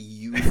and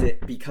use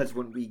it? Because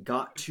when we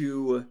got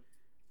to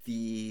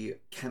the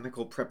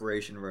chemical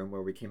preparation room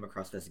where we came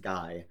across this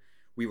guy,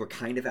 we were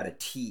kind of at a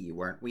T,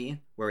 weren't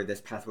we? Where this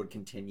path would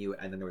continue,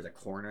 and then there was a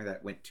corner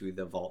that went to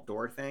the vault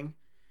door thing.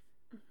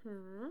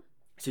 Mm-hmm.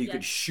 So you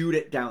could shoot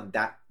it down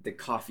the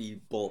coffee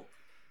bolt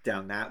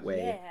down that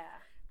way, Yeah.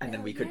 and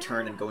then we could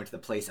turn and go into the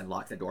place and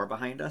lock the door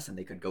behind us, and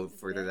they could go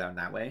further down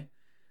that way.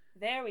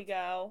 There we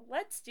go.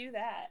 Let's do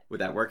that.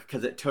 Would that work?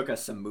 Because it took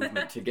us some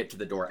movement to get to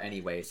the door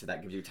anyway, so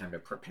that gives you time to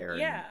prepare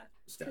Yeah. and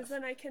stuff. Because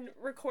then I can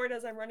record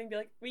as I'm running, be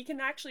like, we can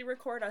actually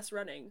record us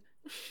running.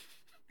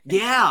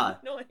 Yeah,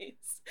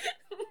 Noise.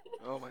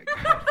 Oh my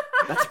god.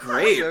 that's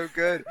great. So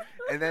good.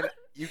 And then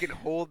you can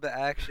hold the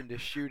action to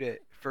shoot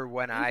it for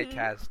when I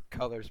cast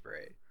color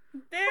spray.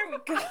 There we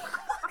go.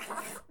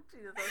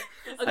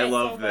 I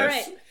love this. All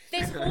right,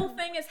 this whole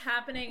thing is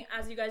happening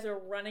as you guys are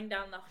running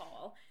down the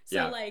hall. So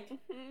Yeah. like,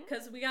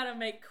 because we gotta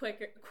make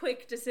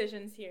quick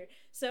decisions here.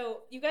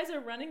 So you guys are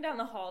running down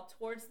the hall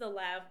towards the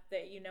lab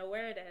that you know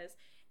where it is,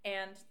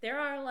 and there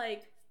are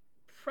like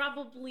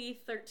probably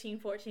 13,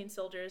 14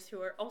 soldiers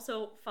who are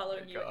also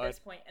following you at this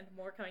point, and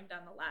more coming down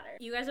the ladder.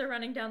 You guys are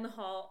running down the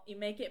hall. You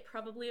make it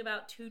probably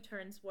about 2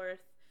 turns worth,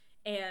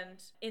 and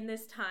in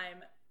this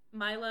time,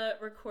 Mila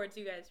records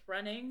you guys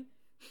running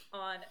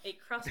on a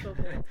crossbow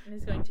bolt and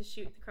is going to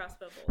shoot the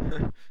crossbow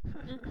bolt.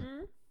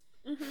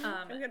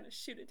 I'm gonna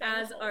shoot it down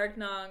As the hole.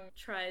 Argnong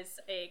tries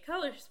a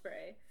color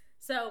spray.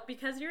 So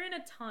because you're in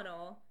a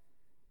tunnel,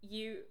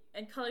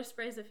 and color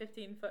spray is a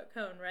 15-foot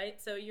cone, right?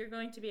 So you're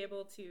going to be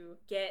able to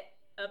get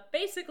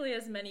basically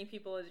as many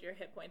people as your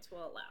hit points will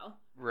allow.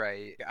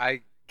 Right.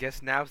 I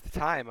guess now's the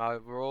time. I'll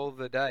roll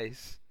the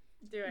dice.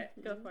 Do it.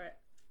 Go for it.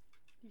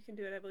 You can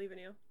do it. I believe in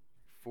you.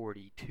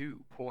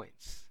 42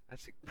 points.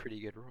 That's a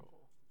pretty good roll.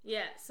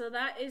 Yeah, so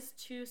that is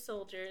 2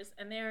 soldiers,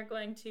 and they are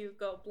going to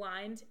go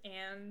blind,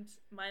 and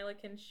Mila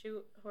can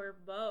shoot her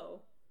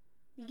bow.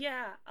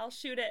 Yeah, I'll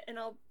shoot it, and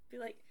I'll be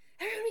like,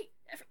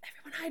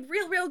 everyone hide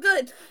real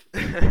good.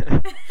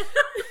 And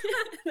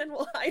then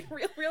we'll hide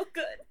real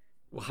good.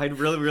 We'll hide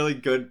really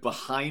good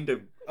behind a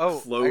Oh,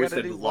 closed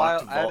and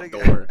locked vault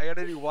door. I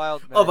gotta do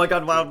wild magic. Oh my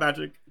god, wild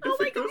magic. Oh If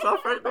my it goes god,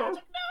 off right now.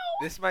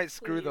 This might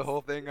screw the Please.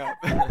 whole thing up.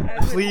 I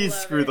would Please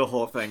love screw it. the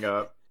whole thing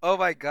up. Oh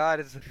my god,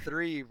 it's a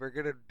 3. We're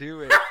gonna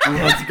do it.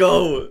 Let's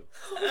go.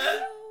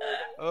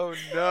 Oh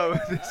no,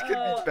 this could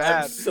Oh, be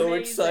bad. I'm so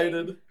Amazing.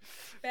 excited.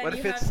 Ben, What you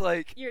if it's have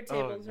like your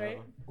tables, right?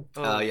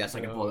 Yes, I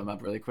can pull them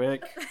up really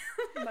quick.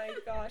 My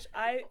gosh,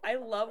 I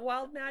love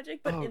wild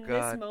magic, but Oh, in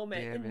God this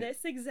moment, damn in it. this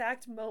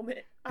exact moment,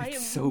 I am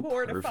It's so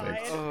mortified.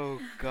 perfect. Oh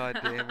god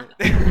damn it.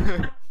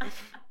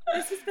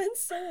 This has been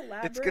so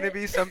elaborate. It's gonna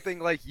be something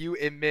like you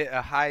emit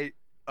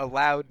a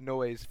loud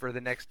noise for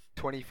the next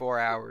 24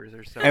 hours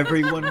or something.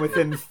 Everyone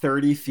within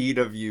 30 feet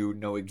of you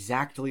know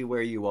exactly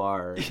where you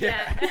are.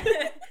 Yeah.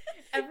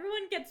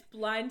 Everyone gets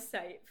blind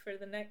sight for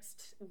the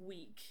next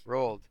week.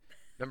 Rolled.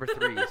 Number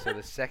 3, so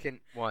the second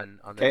one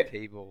on the Okay.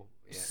 table.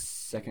 Yeah.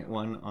 Second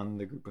one on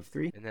the group of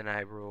 3. And then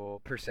I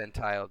roll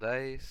percentile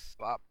dice.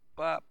 Bop,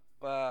 bop,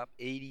 bop.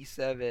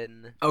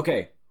 87.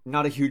 Okay,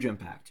 not a huge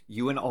impact.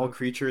 You and all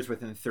creatures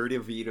within 30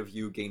 feet of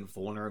you gain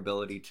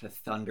vulnerability to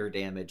thunder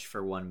damage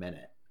for 1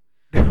 minute.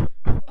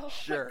 Oh,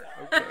 Sure.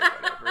 Okay,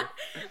 whatever.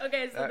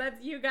 Okay, so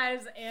that's you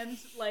guys and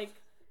like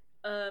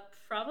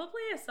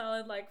probably a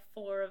solid like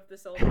 4 of the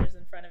soldiers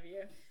in front of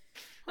you.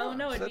 Oh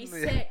no, it'd be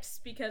Suddenly- 6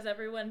 because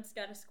everyone's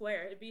got a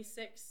square. It'd be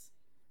 6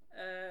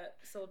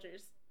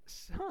 soldiers.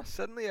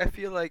 Suddenly I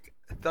feel like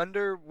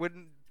thunder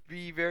wouldn't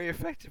be very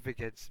effective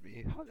against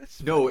me. Oh,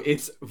 that's No, funny.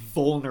 it's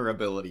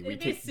vulnerability. We It'd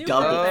be take super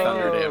double effective.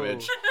 thunder Oh.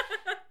 damage.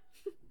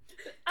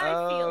 I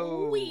feel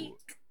Oh.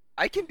 weak.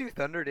 I can do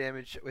thunder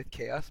damage with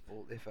Chaos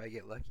Bolt if I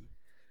get lucky.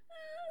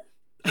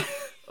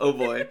 Oh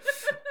boy.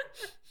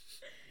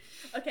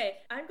 Okay,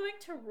 I'm going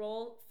to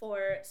roll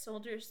for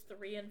soldiers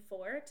 3 and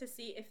 4 to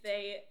see if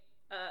they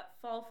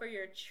fall for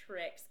your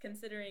tricks,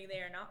 considering they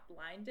are not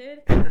blinded.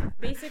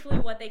 Basically,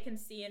 what they can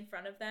see in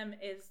front of them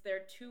is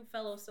their 2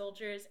 fellow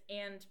soldiers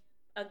and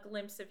a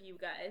glimpse of you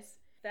guys.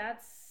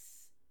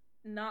 That's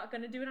not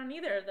going to do it on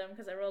either of them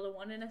because I rolled a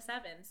 1 and a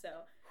 7. So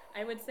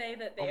I would say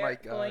that they Oh my are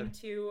going God.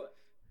 to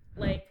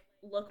like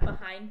look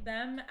behind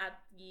them at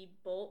the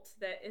bolt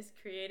that is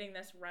creating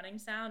this running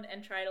sound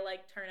and try to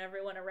like turn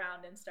everyone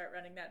around and start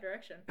running that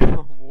direction.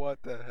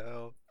 What the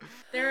hell?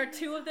 There are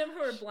 2 of them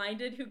who are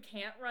blinded who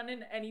can't run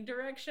in any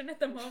direction at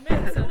the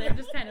moment, so they're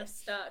just kind of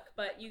stuck.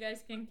 But you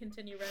guys can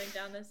continue running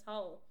down this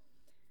hall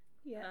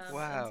Yes.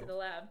 Wow. into the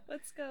lab.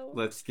 Let's go.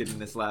 Let's get in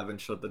this lab and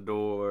shut the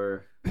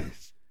door.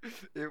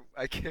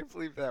 I can't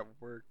believe that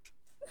worked.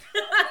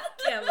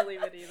 Can't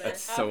believe it either.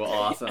 That's so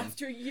awesome.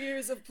 After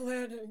years of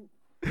planning.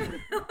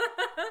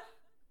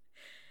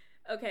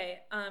 Okay,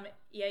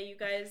 yeah, you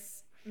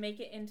guys make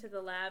it into the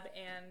lab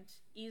and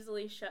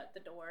easily shut the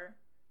door.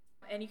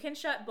 And you can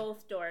shut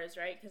both doors,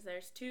 right? Because there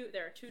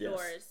are two Yes.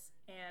 doors,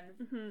 and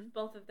Mm-hmm.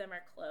 both of them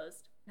are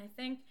closed. And I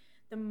think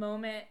the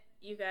moment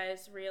you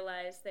guys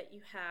realize that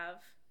you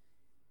have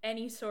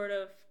any sort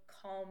of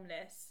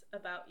calmness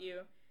about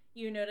you,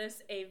 you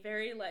notice a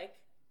very like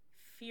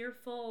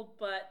fearful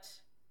but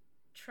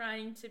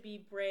trying to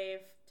be brave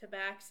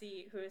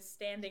tabaxi who is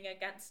standing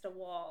against a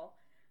wall,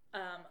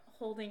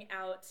 holding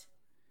out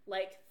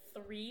like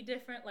 3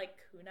 different like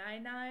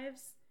kunai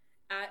knives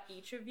at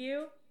each of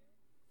you,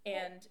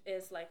 and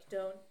is like,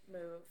 "Don't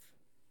move."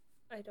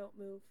 I don't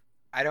move.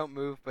 I don't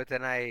move, but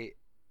then I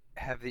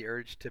have the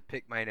urge to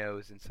pick my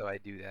nose, and so I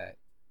do that.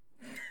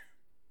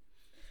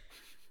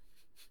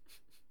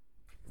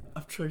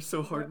 I'm trying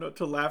so hard not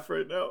to laugh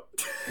right now.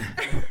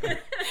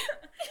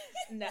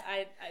 No,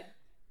 I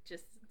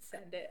just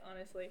send it,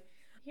 honestly.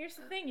 Here's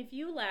the thing, if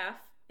you laugh,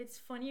 It's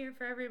funnier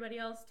for everybody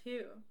else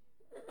too.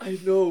 I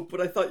know,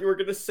 but I thought you were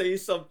gonna say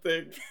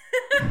something.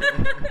 It's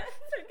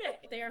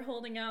okay. They are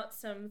holding out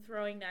some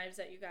throwing knives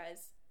at you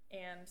guys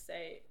and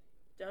say,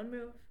 "Don't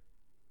move.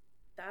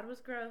 That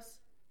was gross.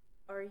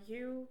 Are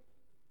you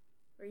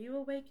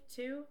awake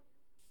too?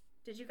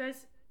 Did you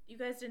guys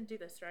didn't do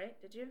this, right?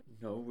 Did you?"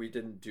 No, we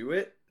didn't do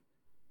it.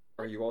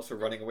 Are you also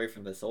running away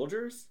from the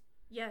soldiers?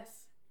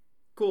 Yes.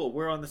 Cool,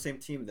 we're on the same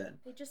team then.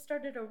 They just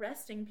started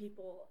arresting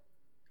people.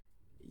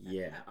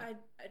 Yeah, I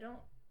don't.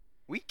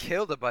 We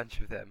killed a bunch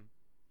of them.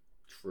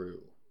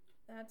 true.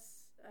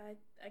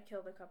 I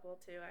killed a couple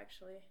too,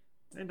 actually.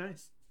 Hey,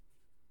 nice.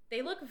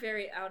 They look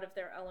very out of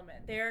their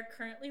element. They are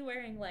currently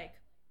wearing like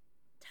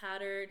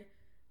tattered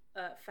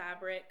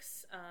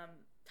fabrics,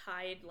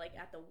 tied like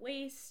at the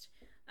waist,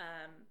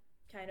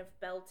 kind of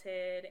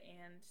belted,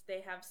 and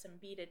they have some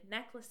beaded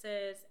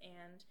necklaces,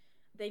 and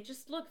they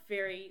just look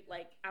very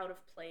like out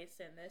of place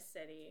in this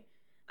city.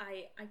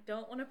 I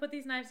don't want to put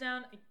these knives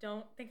down. I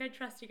don't think I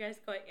trust you guys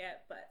quite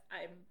yet, but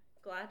I'm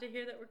glad to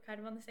hear that we're kind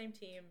of on the same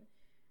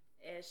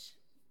team-ish.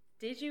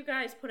 Did you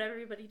guys put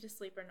everybody to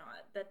sleep or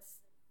not? That's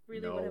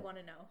really what I No. want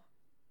to know.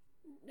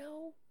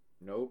 No.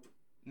 Nope.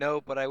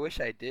 No, but I wish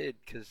I did,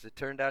 because it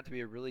turned out to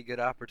be a really good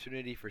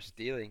opportunity for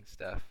stealing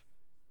stuff.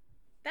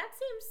 That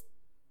seems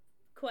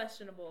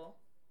questionable.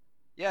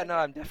 Yeah, no,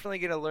 I'm definitely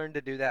going to learn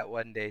to do that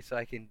one day so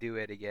I can do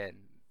it again.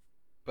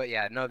 But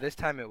yeah, no, this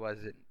time it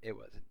wasn't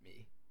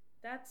me.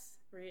 That's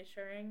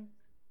reassuring,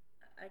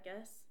 I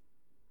guess.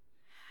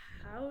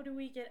 How do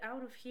we get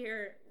out of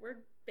here? We're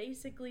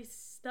basically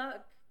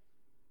stuck.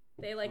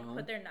 They like Well-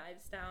 put their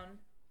knives down,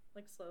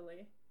 like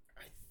slowly.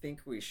 I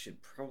think we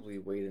should probably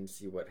wait and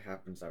see what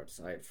happens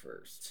outside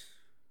first.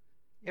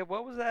 Yeah,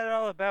 what was that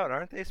all about?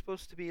 Aren't they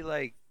supposed to be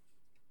like,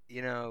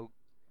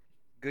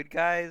 good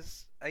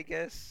guys, I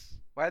guess?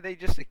 Why are they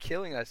just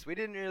killing us? We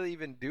didn't really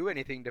even do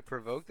anything to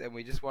provoke them.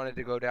 We just wanted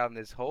to go down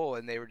this hole,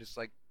 and they were just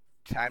like,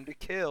 time to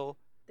kill.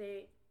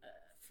 They,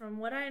 from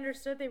what I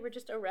understood, they were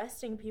just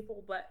arresting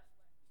people, but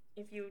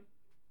if you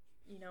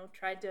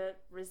tried to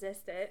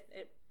resist it,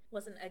 it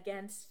wasn't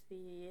against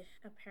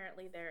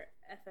apparently their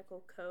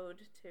ethical code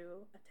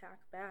to attack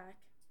back.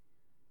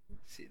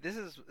 See, this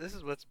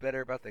is what's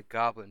better about the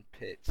Goblin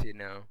Pits,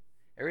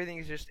 Everything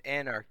is just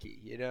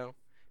anarchy,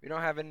 We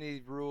don't have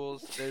any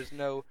rules. There's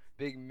no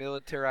big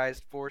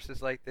militarized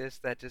forces like this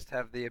that just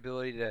have the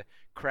ability to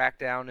crack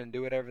down and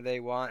do whatever they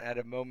want at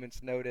a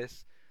moment's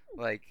notice.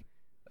 Like,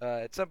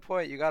 at some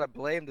point, you gotta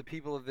blame the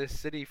people of this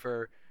city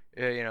for,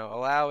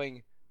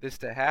 allowing this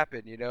to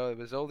happen. It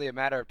was only a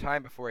matter of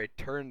time before it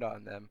turned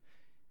on them.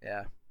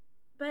 Yeah.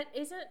 But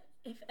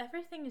if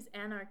everything is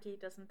anarchy,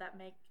 doesn't that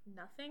make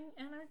nothing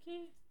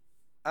anarchy?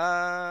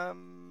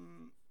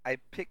 I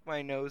pick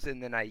my nose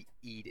and then I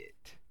eat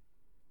it.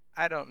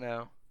 I don't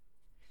know.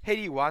 Hey,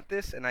 do you want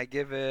this? And I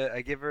give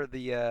her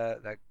the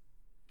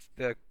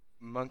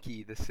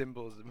monkey, the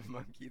symbols of a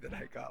monkey that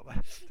I got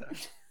last time.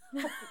 Oh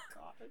my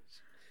gosh.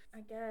 I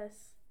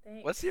guess.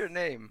 Thanks. What's your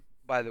name,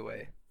 by the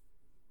way?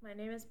 My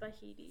name is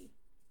Bahidi.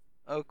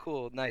 Oh,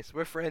 cool, nice.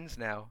 We're friends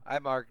now.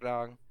 I'm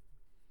Argdong.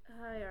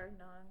 Hi,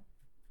 Argnon.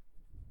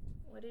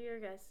 What are your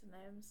guys'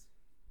 names?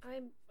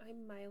 I'm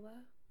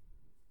Mila.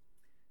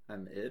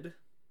 I'm Id.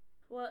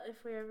 Well,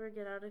 if we ever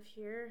get out of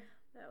here,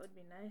 that would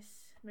be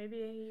nice. Maybe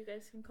you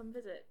guys can come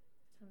visit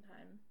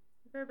sometime.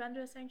 Have you ever been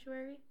to a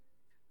sanctuary?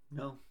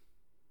 No.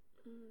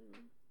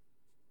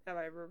 Have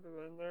I ever been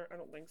in there? I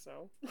don't think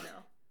so. No.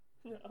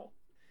 No.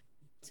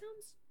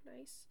 Sounds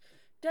nice.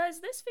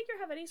 Does this figure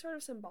have any sort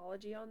of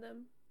symbology on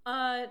them?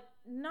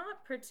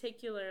 Not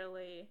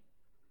particularly.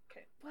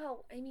 Okay.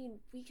 Well, I mean,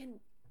 we can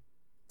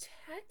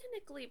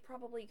technically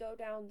probably go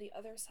down the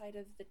other side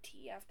of the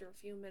T after a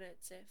few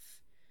minutes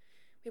if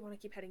we want to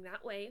keep heading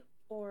that way,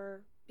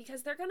 or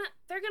because they're gonna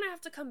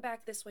have to come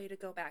back this way to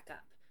go back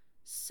up.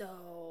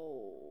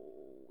 So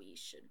we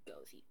should go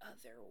the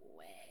other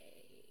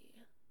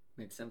way.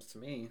 Makes sense to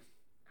me.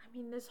 I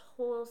mean, this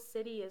whole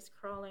city is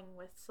crawling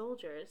with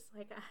soldiers.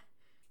 Like,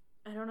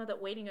 I don't know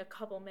that waiting a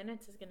couple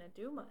minutes is gonna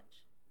do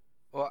much.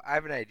 Well, I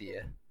have an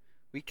idea.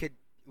 We could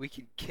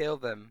kill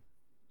them.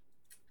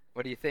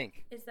 What do you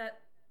think? Is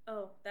that?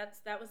 Oh, that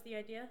was the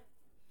idea.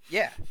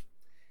 Yeah.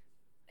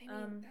 I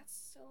mean, that's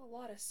still a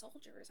lot of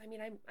soldiers. I mean,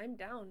 I'm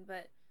down,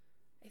 but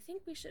I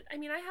think we should. I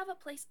mean, I have a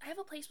place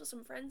with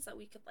some friends that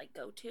we could like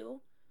go to.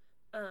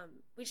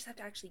 We just have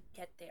to actually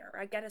get there.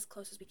 I get as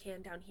close as we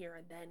can down here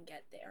and then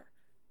get there.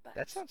 But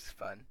That sounds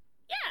fun.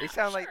 yeah,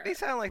 They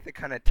sound like the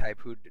kind of type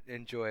who'd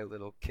enjoy a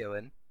little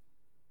killing.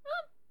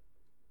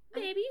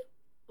 maybe.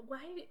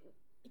 Why?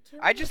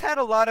 I just had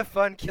a lot of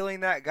fun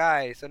killing that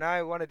guy, so now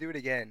I want to do it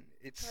again.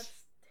 That's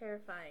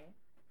terrifying.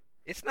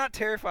 It's not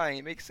terrifying.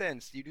 It makes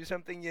sense. You do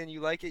something and you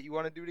like it, you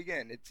want to do it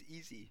again. It's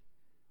easy.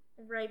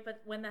 Right,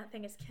 but when that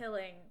thing is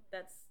killing,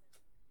 that's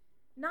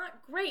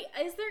not great.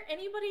 Is there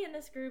anybody in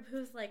this group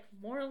who's like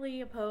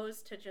morally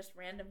opposed to just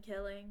random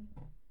killing?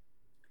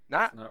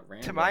 Not Not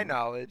random. to my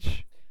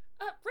knowledge.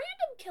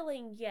 Random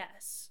killing,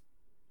 yes.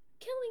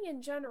 Killing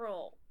in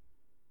general,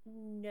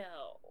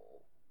 no.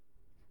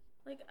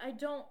 Like, I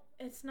don't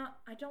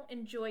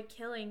enjoy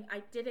killing.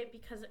 I did it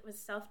because it was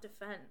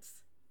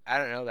self-defense. I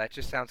don't know. That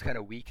just sounds kind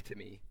of weak to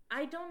me.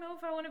 I don't know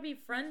if I want to be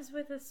friends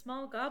with a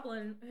small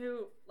goblin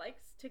who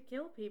likes to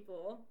kill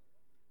people.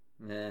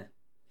 Nah,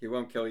 he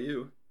won't kill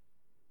you.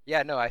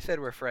 Yeah, no, I said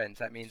we're friends.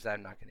 That means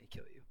I'm not going to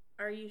kill you.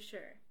 Are you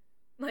sure?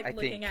 Like, I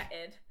looking think. at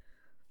Id.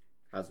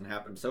 Hasn't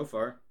happened so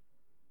far.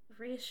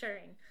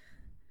 Reassuring.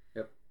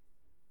 Yep.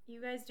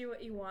 You guys do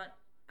what you want.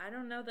 I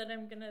don't know that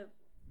I'm gonna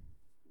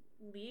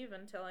leave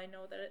until I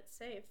know that it's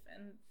safe,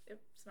 and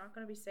it's not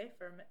gonna be safe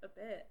for a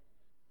bit.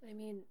 I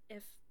mean,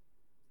 if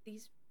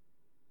these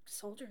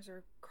soldiers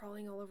are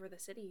crawling all over the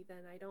city,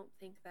 then I don't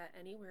think that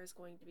anywhere is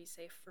going to be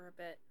safe for a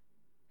bit.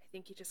 I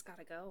think you just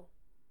gotta go.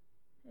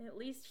 At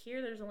least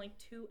here there's only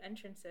 2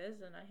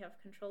 entrances, and I have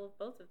control of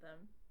both of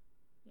them.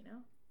 You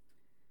know?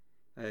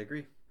 I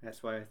agree.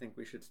 That's why I think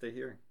we should stay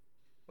here.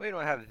 We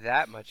don't have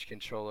that much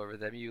control over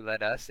them. You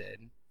let us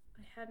in.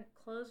 I hadn't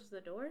closed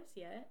the doors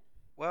yet.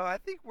 Well, I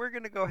think we're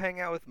going to go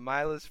hang out with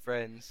Mila's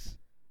friends.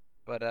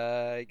 But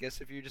I guess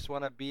if you just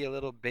want to be a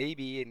little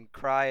baby and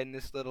cry in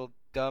this little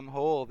dumb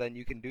hole, then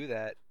you can do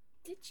that.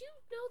 Did you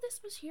know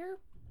this was here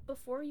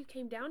before you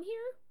came down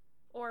here?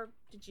 Or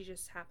did you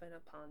just happen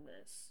upon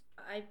this?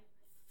 I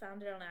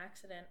found it on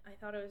accident. I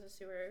thought it was a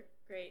sewer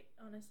grate,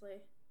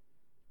 honestly.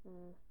 I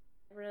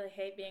really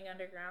hate being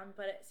underground,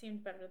 but it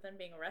seemed better than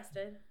being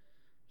arrested.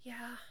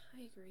 Yeah,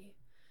 I agree.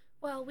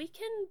 Well, we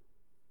can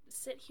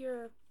sit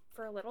here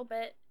for a little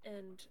bit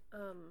and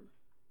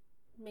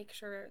make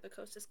sure the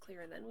coast is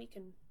clear, and then we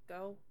can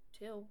go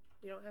too.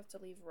 We don't have to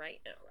leave right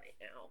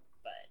now,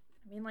 but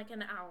I mean, like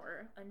an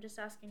hour. I'm just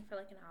asking for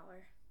like an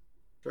hour.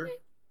 Sure. Okay.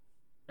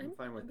 I'm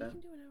fine with we that.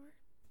 can do an hour.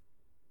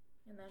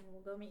 And then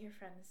we'll go meet your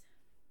friends.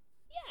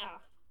 Yeah.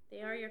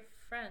 They are your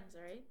friends,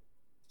 right?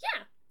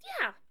 Yeah.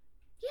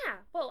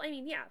 Well, I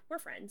mean, yeah, we're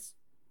friends.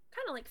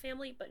 Kind of like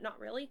family, but not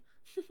really.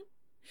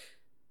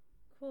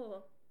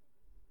 Cool.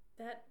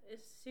 That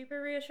is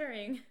super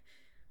reassuring.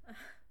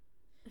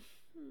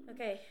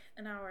 Okay,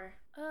 an hour.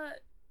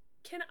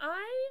 Can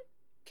I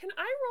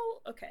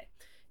roll? Okay.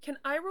 Can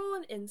I roll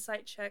an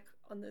insight check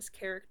on this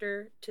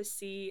character to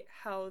see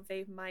how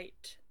they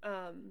might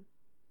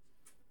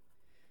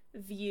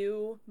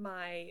view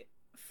my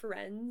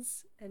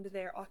friends and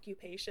their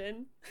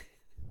occupation?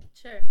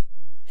 Sure.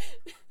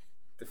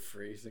 The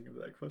phrasing of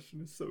that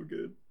question is so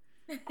good.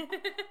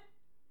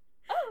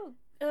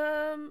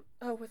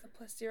 With a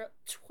plus 0,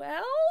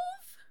 12?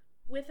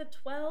 With a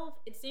 12,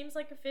 it seems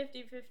like a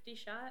 50-50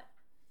 shot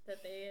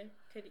that they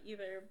could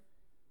either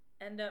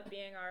end up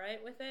being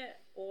alright with it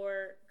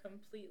or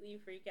completely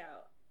freak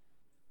out.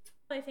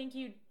 I think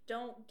you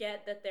don't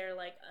get that they're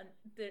like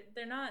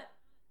they're not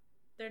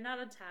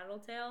a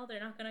tattletale. They're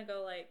not gonna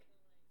go like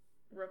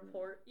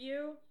report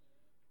you.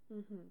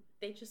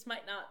 They just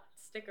might not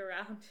stick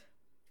around.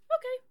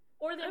 Okay.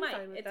 Or they I'm might.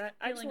 fine with It's that.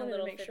 I just feeling wanted a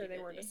to little make sure they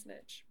 50-50. weren't a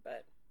snitch,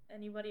 but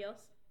Anybody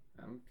else?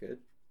 I'm good.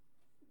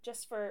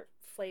 just for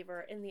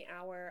flavor, in the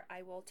hour,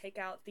 I will take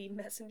out the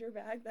messenger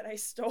bag that I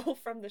stole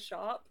from the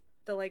shop,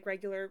 the like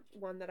regular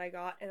one that I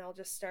got, and I'll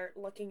just start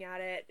looking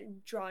at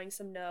it, drawing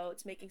some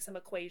notes, making some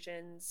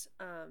equations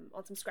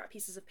on some scrap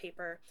pieces of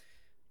paper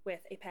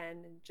with a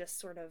pen, and just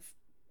sort of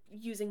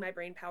using my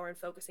brain power and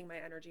focusing my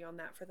energy on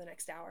that for the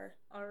next hour.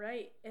 All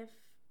right. If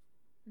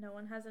no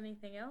one has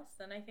anything else,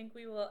 then I think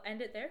we will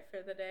end it there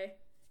for the day.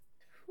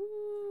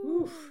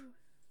 Oof.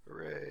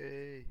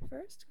 Hooray.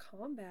 First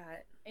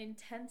combat.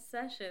 Intense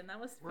session. That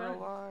was We're fun.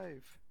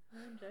 alive.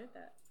 I enjoyed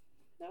that.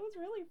 That was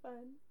really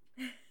fun.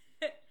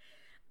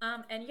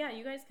 And yeah,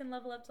 you guys can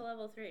level up to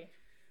level 3.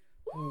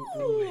 Ooh.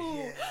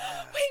 yeah.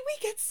 Wait, we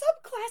get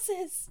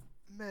subclasses.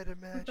 Meta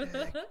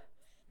magic.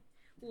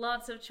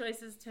 Lots of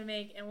choices to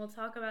make, and we'll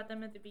talk about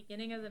them at the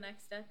beginning of the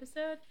next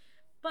episode.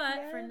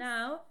 But for Yes.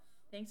 now,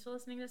 thanks for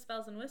listening to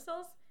Spells and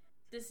Whistles.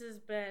 This has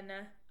been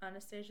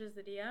Anastasia's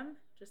the DM.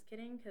 Just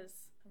kidding, because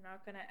I'm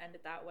not going to end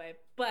it that way.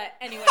 But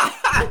anyway.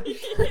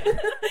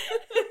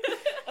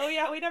 Oh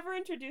yeah, we never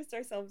introduced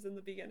ourselves in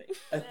the beginning.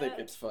 I think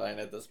it's fine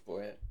at this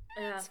point.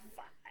 Yeah. It's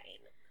fine.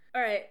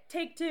 All right,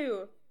 take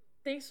 2.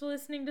 Thanks for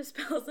listening to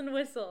Spells and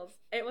Whistles.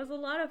 It was a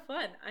lot of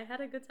fun. I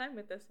had a good time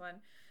with this one.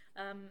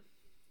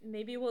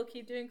 Maybe we'll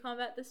keep doing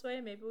combat this way,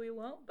 maybe we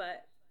won't,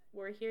 but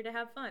we're here to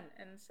have fun,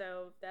 and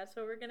so that's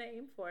what we're going to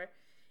aim for.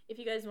 If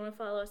you guys want to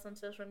follow us on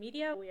social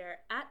media, we are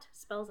at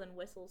Spells and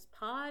Whistles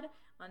Pod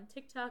on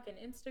TikTok and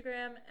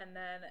Instagram, and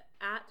then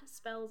at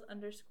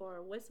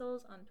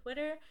Spells_Whistles on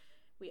Twitter.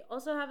 We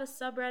also have a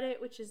subreddit,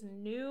 which is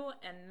new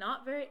and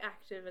not very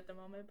active at the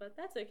moment, but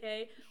that's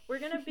okay. We're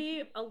going to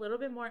be a little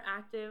bit more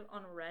active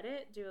on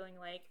Reddit, doing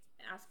like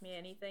Ask Me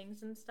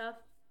Anythings and stuff.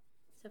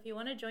 So if you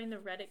want to join the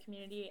Reddit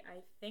community,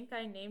 I think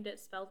I named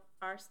it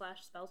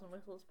r/Spells and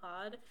Whistles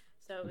Pod,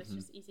 so it was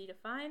just easy to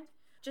find.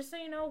 Just so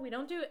you know, we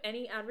don't do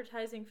any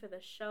advertising for the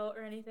show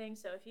or anything,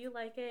 so if you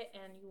like it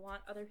and you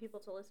want other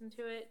people to listen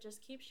to it,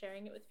 just keep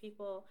sharing it with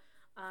people,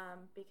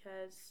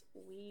 because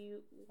we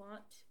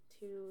want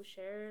to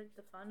share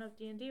the fun of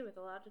D&D with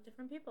a lot of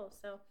different people.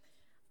 So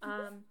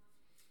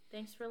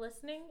thanks for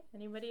listening.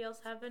 Anybody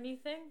else have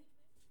anything?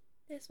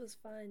 This was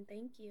fun.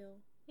 Thank you.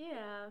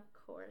 Yeah, of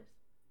course.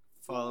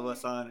 Follow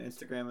us on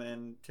Instagram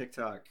and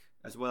TikTok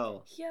as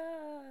well.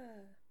 Yeah.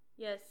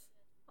 Yes,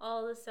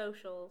 all the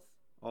socials.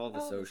 All the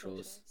All the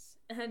socials.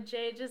 And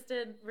Jay just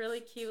did really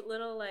cute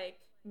little like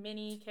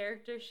mini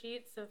character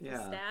sheets of the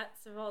Yeah.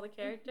 stats of all the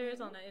characters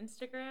on an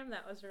Instagram.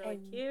 That was really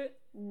And cute.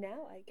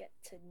 Now I get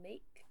to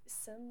make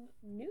some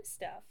new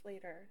stuff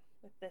later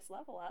with this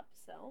level up,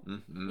 so.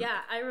 Mm-hmm.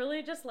 Yeah, I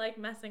really just like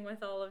messing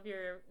with all of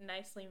your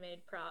nicely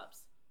made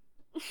props.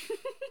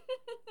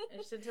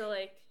 Just to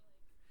like,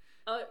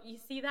 oh, you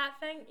see that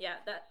thing? Yeah,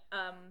 that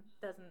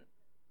doesn't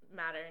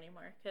matter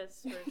anymore because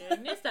we're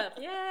doing new stuff.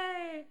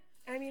 Yay!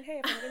 I mean,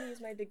 hey, if I'm gonna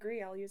use my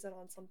degree, I'll use it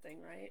on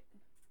something, right?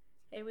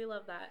 Hey, we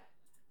love that.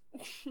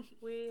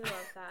 We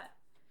love that.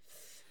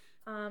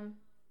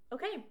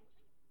 Okay.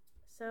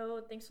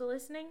 So thanks for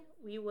listening.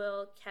 We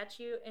will catch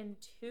you in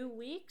 2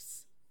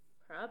 weeks,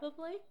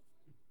 probably,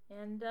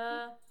 and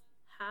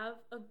have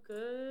a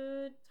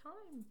good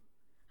time.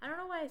 I don't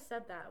know why I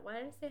said that. Why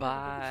did I say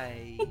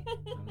Bye.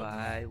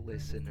 Bye,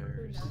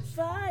 listeners. Who knows?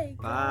 Bye,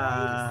 guys.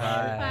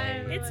 Bye. Bye,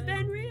 everyone. It's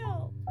been real.